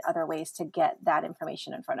to find other ways to get that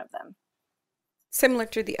information in front of them. Similar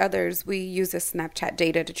to the others, we use the Snapchat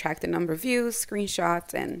data to track the number of views,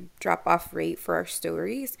 screenshots, and drop-off rate for our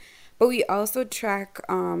stories. But we also track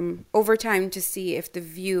over time to see if the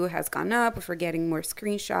view has gone up, if we're getting more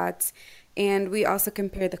screenshots. And we also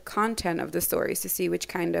compare the content of the stories to see which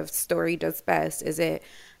kind of story does best. Is it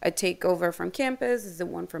a takeover from campus? Is it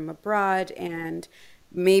one from abroad? And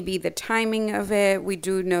maybe the timing of it. We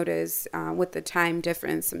do notice with the time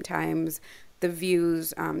difference, sometimes the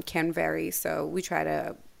views can vary. So we try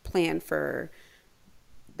to plan for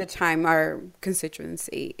the time our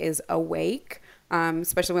constituency is awake,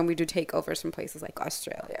 especially when we do takeovers from places like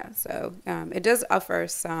Australia. So it does offer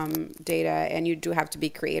some data, and you do have to be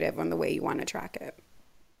creative on the way you want to track it.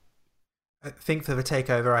 I think for the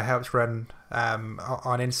takeover I helped run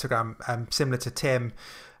on Instagram, similar to Tim,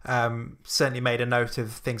 certainly made a note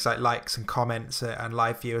of things like likes and comments and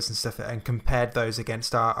live viewers and stuff, and compared those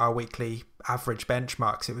against our weekly average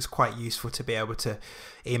benchmarks. It was quite useful to be able to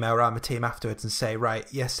email around the team afterwards and say,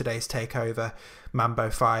 right, yesterday's takeover, Mambo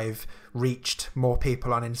 5 reached more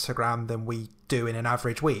people on Instagram than we do in an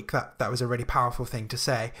average week. That was a really powerful thing to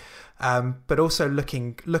say. But also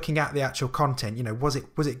looking at the actual content, was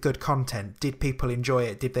it good content? Did people enjoy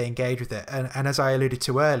it? Did they engage with it? And as I alluded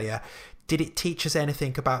to earlier, did it teach us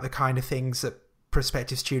anything about the kind of things that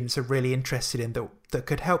prospective students are really interested in that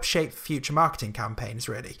could help shape future marketing campaigns,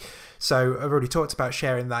 really? So I've already talked about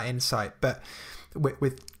sharing that insight, but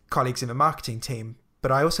with colleagues in the marketing team,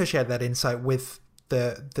 but I also shared that insight with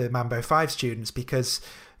the Mambo 5 students, because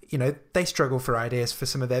they struggle for ideas for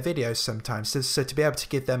some of their videos sometimes. So to be able to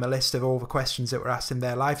give them a list of all the questions that were asked in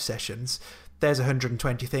their live sessions, there's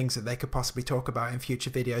 120 things that they could possibly talk about in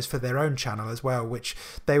future videos for their own channel as well, which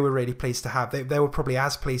they were really pleased to have. They were probably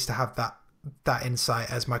as pleased to have that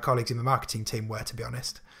insight as my colleagues in the marketing team were, to be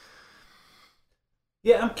honest.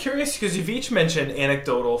 Yeah, I'm curious because you've each mentioned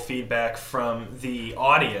anecdotal feedback from the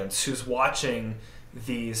audience who's watching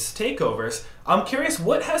these takeovers. I'm curious,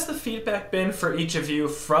 what has the feedback been for each of you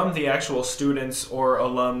from the actual students or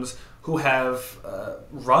alums who have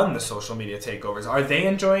run the social media takeovers? Are they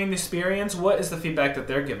enjoying the experience? What is the feedback that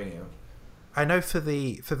they're giving you? I know for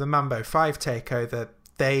the Mambo 5 takeover,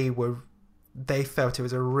 they felt it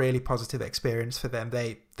was a really positive experience for them.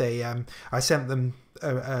 I sent them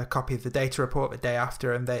a copy of the data report the day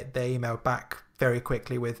after, and they emailed back very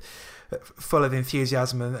quickly with full of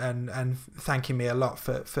enthusiasm and thanking me a lot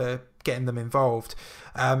for getting them involved.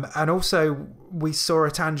 And also we saw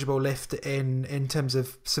a tangible lift in terms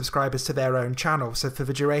of subscribers to their own channel. So for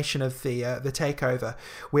the duration of the takeover,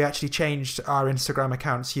 we actually changed our Instagram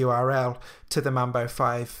account's URL to the Mambo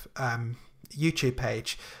 5 YouTube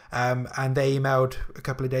page, and they emailed a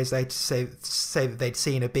couple of days later to say that they'd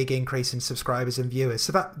seen a big increase in subscribers and viewers.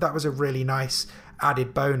 So that was a really nice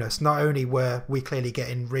added bonus. Not only were we clearly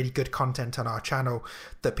getting really good content on our channel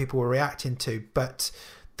that people were reacting to, but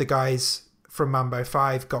the guys from Mambo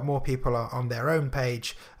 5 got more people on their own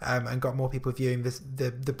page, and got more people viewing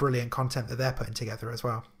the brilliant content that they're putting together as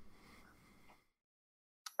well.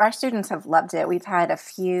 Our students have loved it. We've had a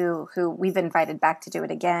few who we've invited back to do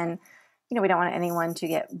it again. We don't want anyone to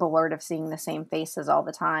get bored of seeing the same faces all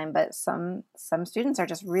the time, but some students are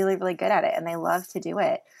just really, really good at it, and they love to do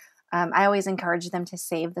it. I always encourage them to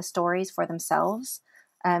save the stories for themselves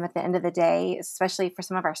at the end of the day, especially for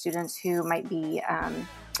some of our students who might be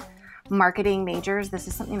marketing majors. This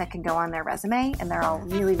is something that can go on their resume, and they're all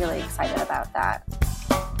really, really excited about that.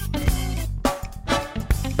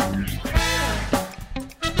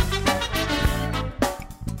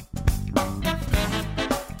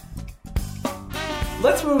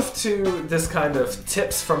 Let's move to this kind of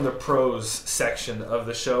tips from the pros section of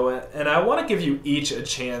the show, and I want to give you each a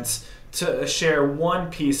chance to share one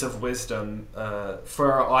piece of wisdom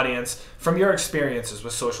for our audience from your experiences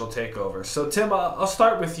with social takeovers. So Tim, I'll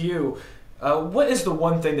start with you. What is the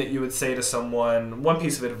one thing that you would say to someone, one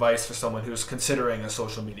piece of advice for someone who's considering a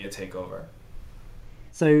social media takeover?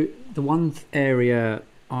 So the one area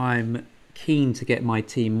I'm keen to get my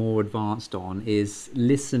team more advanced on is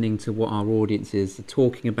listening to what our audiences are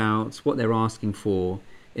talking about, what they're asking for,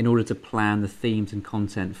 in order to plan the themes and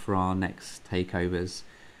content for our next takeovers.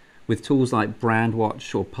 With tools like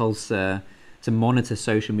Brandwatch or Pulsar to monitor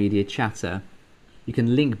social media chatter, you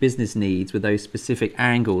can link business needs with those specific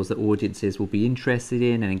angles that audiences will be interested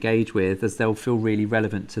in and engage with, as they'll feel really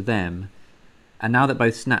relevant to them. And now that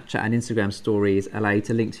both Snapchat and Instagram stories allow you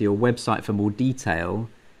to link to your website for more detail,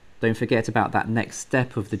 don't forget about that next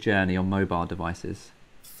step of the journey on mobile devices.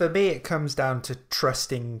 For me, it comes down to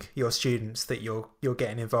trusting your students that you're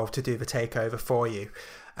getting involved to do the takeover for you.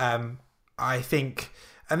 I think,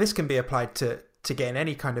 and this can be applied to getting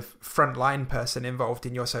any kind of frontline person involved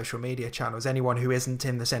in your social media channels, anyone who isn't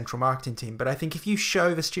in the central marketing team. But I think if you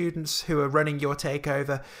show the students who are running your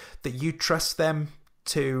takeover that you trust them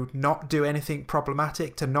to not do anything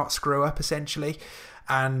problematic, to not screw up essentially,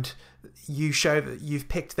 and you show that you've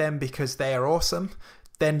picked them because they are awesome,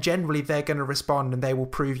 then generally they're going to respond and they will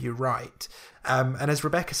prove you right. And as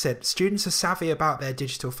Rebecca said, students are savvy about their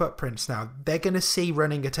digital footprints now. They're going to see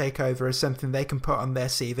running a takeover as something they can put on their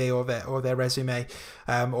CV or their resume,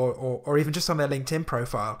 or even just on their LinkedIn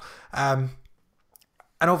profile. And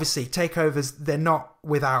obviously takeovers, they're not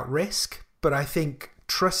without risk, but I think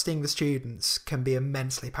trusting the students can be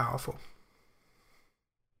immensely powerful.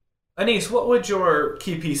 Anis, what would your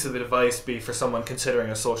key piece of advice be for someone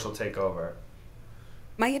considering a social takeover?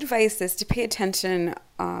 My advice is to pay attention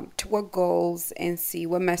to what goals and see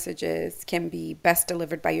what messages can be best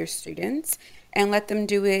delivered by your students, and let them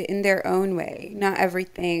do it in their own way. Not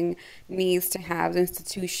everything needs to have the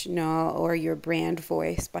institutional or your brand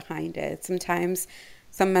voice behind it. Sometimes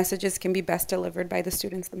some messages can be best delivered by the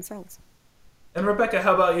students themselves. And Rebecca,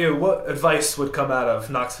 how about you? What advice would come out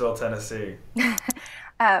of Knoxville, Tennessee?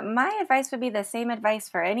 My advice would be the same advice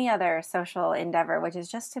for any other social endeavor, which is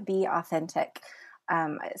just to be authentic.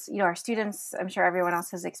 Our students, I'm sure everyone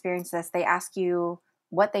else has experienced this, they ask you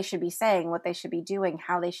what they should be saying, what they should be doing,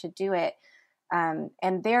 how they should do it.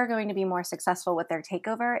 And they're going to be more successful with their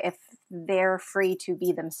takeover if they're free to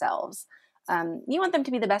be themselves. You want them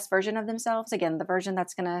to be the best version of themselves. Again, the version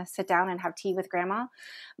that's going to sit down and have tea with grandma.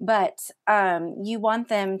 But you want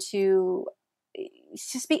them to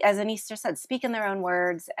speak, as Anis just said, speak in their own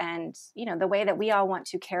words. And, the way that we all want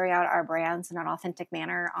to carry out our brands in an authentic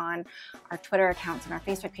manner on our Twitter accounts and our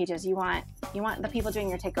Facebook pages, you want the people doing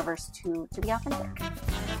your takeovers to be authentic.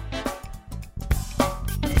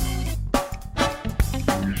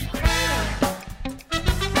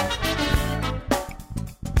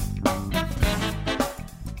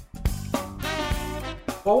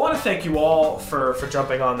 Well, I want to thank you all for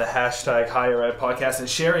jumping on the hashtag Higher Ed podcast and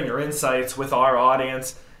sharing your insights with our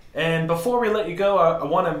audience. And before we let you go, I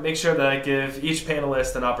want to make sure that I give each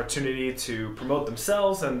panelist an opportunity to promote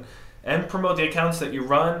themselves and promote the accounts that you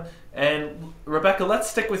run. And Rebecca, let's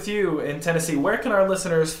stick with you in Tennessee. Where can our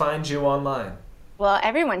listeners find you online? Well,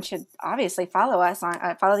 everyone should obviously follow us,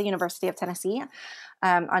 follow the University of Tennessee.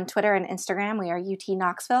 On Twitter and Instagram, we are UT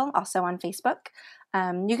Knoxville, also on Facebook.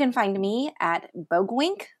 You can find me at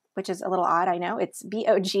Bogwink, which is a little odd, I know. It's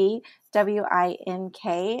Bogwink.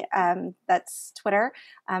 That's Twitter.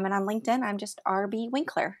 And on LinkedIn, I'm just RB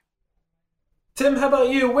Winkler. Tim, how about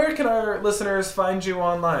you? Where can our listeners find you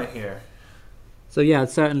online here? So yeah,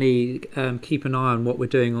 certainly keep an eye on what we're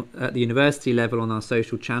doing at the university level on our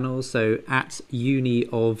social channels. So at Uni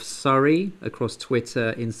of Surrey across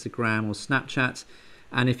Twitter, Instagram or Snapchat.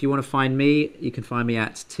 And if you want to find me, you can find me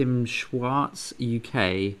at Tim Schwartz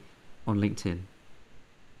UK on LinkedIn.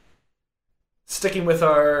 Sticking with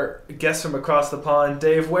our guests from across the pond,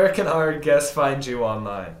 Dave, where can our guests find you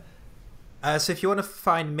online? So if you want to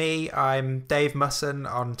find me, I'm Dave Musson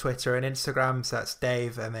on Twitter and Instagram. So that's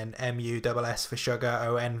Dave and then MUSS for sugar,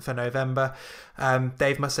 ON for November.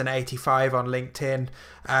 Dave Musson 85 on LinkedIn.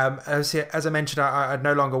 As I mentioned, I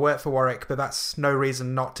no longer work for Warwick, but that's no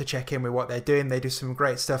reason not to check in with what they're doing. They do some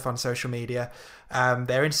great stuff on social media.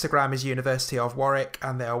 Their Instagram is University of Warwick,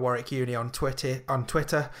 and they are Warwick Uni on Twitter.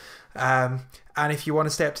 And if you want to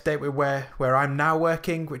stay up to date with where I'm now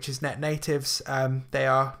working, which is Net Natives, they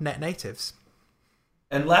are Net Natives.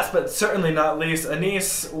 And last but certainly not least,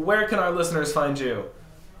 Anis, where can our listeners find you?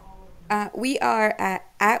 We are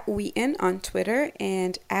at Wheaton on Twitter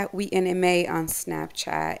and at WheatonMA on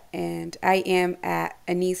Snapchat. And I am at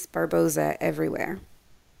Anis Barboza everywhere.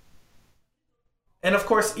 And of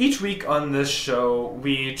course, each week on this show,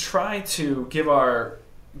 we try to give our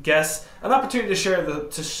guests an opportunity to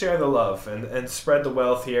share the love and spread the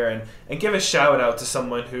wealth here and give a shout out to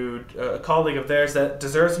someone a colleague of theirs that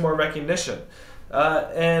deserves more recognition.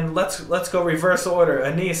 And let's go reverse order.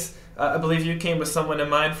 Anis, I believe you came with someone in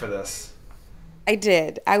mind for this. I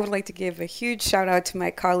did. I would like to give a huge shout out to my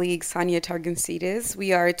colleague, Sonia Targansidis.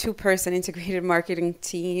 We are a two-person integrated marketing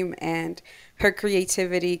team, and her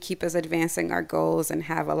creativity keep us advancing our goals and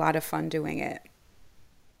have a lot of fun doing it.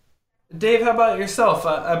 Dave, how about yourself?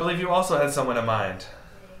 I believe you also had someone in mind.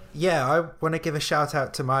 Yeah, I want to give a shout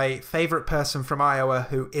out to my favourite person from Iowa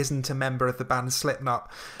who isn't a member of the band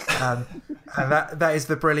Slipknot. And that is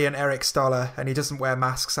the brilliant Eric Stoller, and he doesn't wear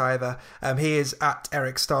masks either. He is at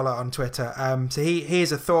Eric Stoller on Twitter. So he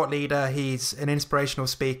is a thought leader, he's an inspirational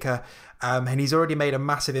speaker, and he's already made a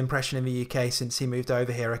massive impression in the UK since he moved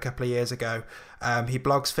over here a couple of years ago. He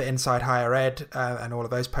blogs for Inside Higher Ed, and all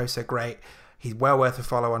of those posts are great. He's well worth a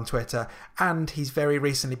follow on Twitter, and he's very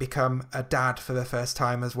recently become a dad for the first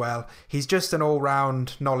time as well. He's just an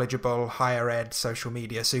all-round, knowledgeable, higher ed social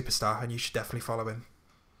media superstar, and you should definitely follow him.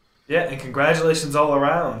 Yeah, and congratulations all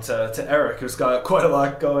around to Eric, who's got quite a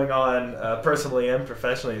lot going on personally and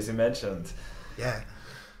professionally, as you mentioned. Yeah.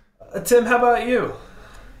 Tim, how about you?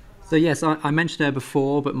 So yes, I mentioned her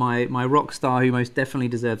before, but my rock star who most definitely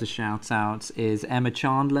deserves a shout out is Emma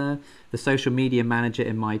Chandler, the social media manager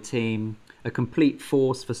in my team, a complete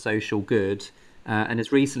force for social good, and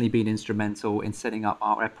has recently been instrumental in setting up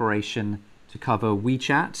our operation to cover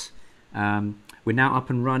WeChat. We're now up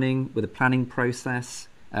and running with a planning process,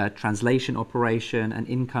 translation operation, and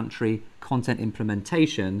in-country content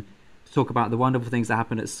implementation to talk about the wonderful things that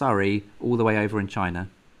happen at Surrey all the way over in China.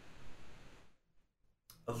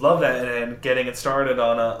 I love that, and getting it started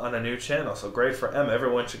on a new channel. So great for Emma.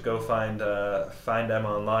 Everyone should go find Emma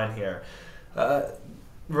online here.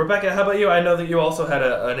 Rebecca, how about you? I know that you also had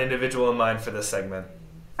an individual in mind for this segment.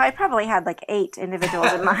 I probably had like 8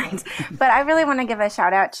 individuals in mind, but I really want to give a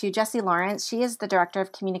shout out to Jessie Lawrence. She is the director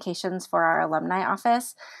of communications for our alumni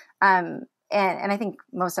office. And I think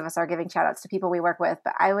most of us are giving shout outs to people we work with,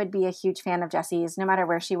 but I would be a huge fan of Jessie's no matter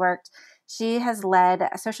where she worked. She has led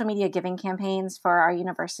social media giving campaigns for our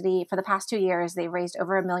university. For the past 2 years, they've raised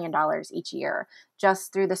over $1 million each year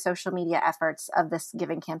just through the social media efforts of this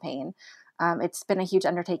giving campaign. It's been a huge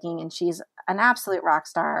undertaking, and she's an absolute rock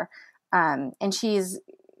star. And she's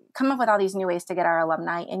come up with all these new ways to get our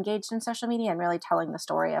alumni engaged in social media and really telling the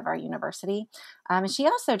story of our university. And she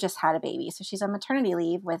also just had a baby. So she's on maternity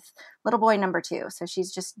leave with little boy number 2. So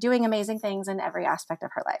she's just doing amazing things in every aspect of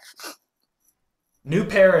her life. New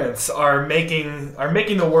parents are making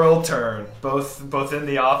the world turn, both in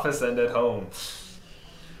the office and at home.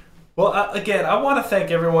 Well, again, I want to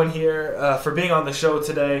thank everyone here for being on the show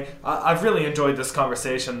today. I've really enjoyed this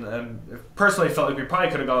conversation, and personally felt like we probably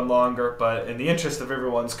could have gone longer, but in the interest of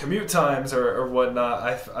everyone's commute times or whatnot,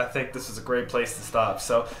 I think this is a great place to stop.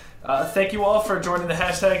 So thank you all for joining the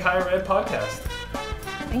 #HigherEd podcast.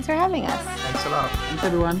 Thanks for having us. Thanks a lot. Thanks,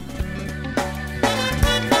 everyone.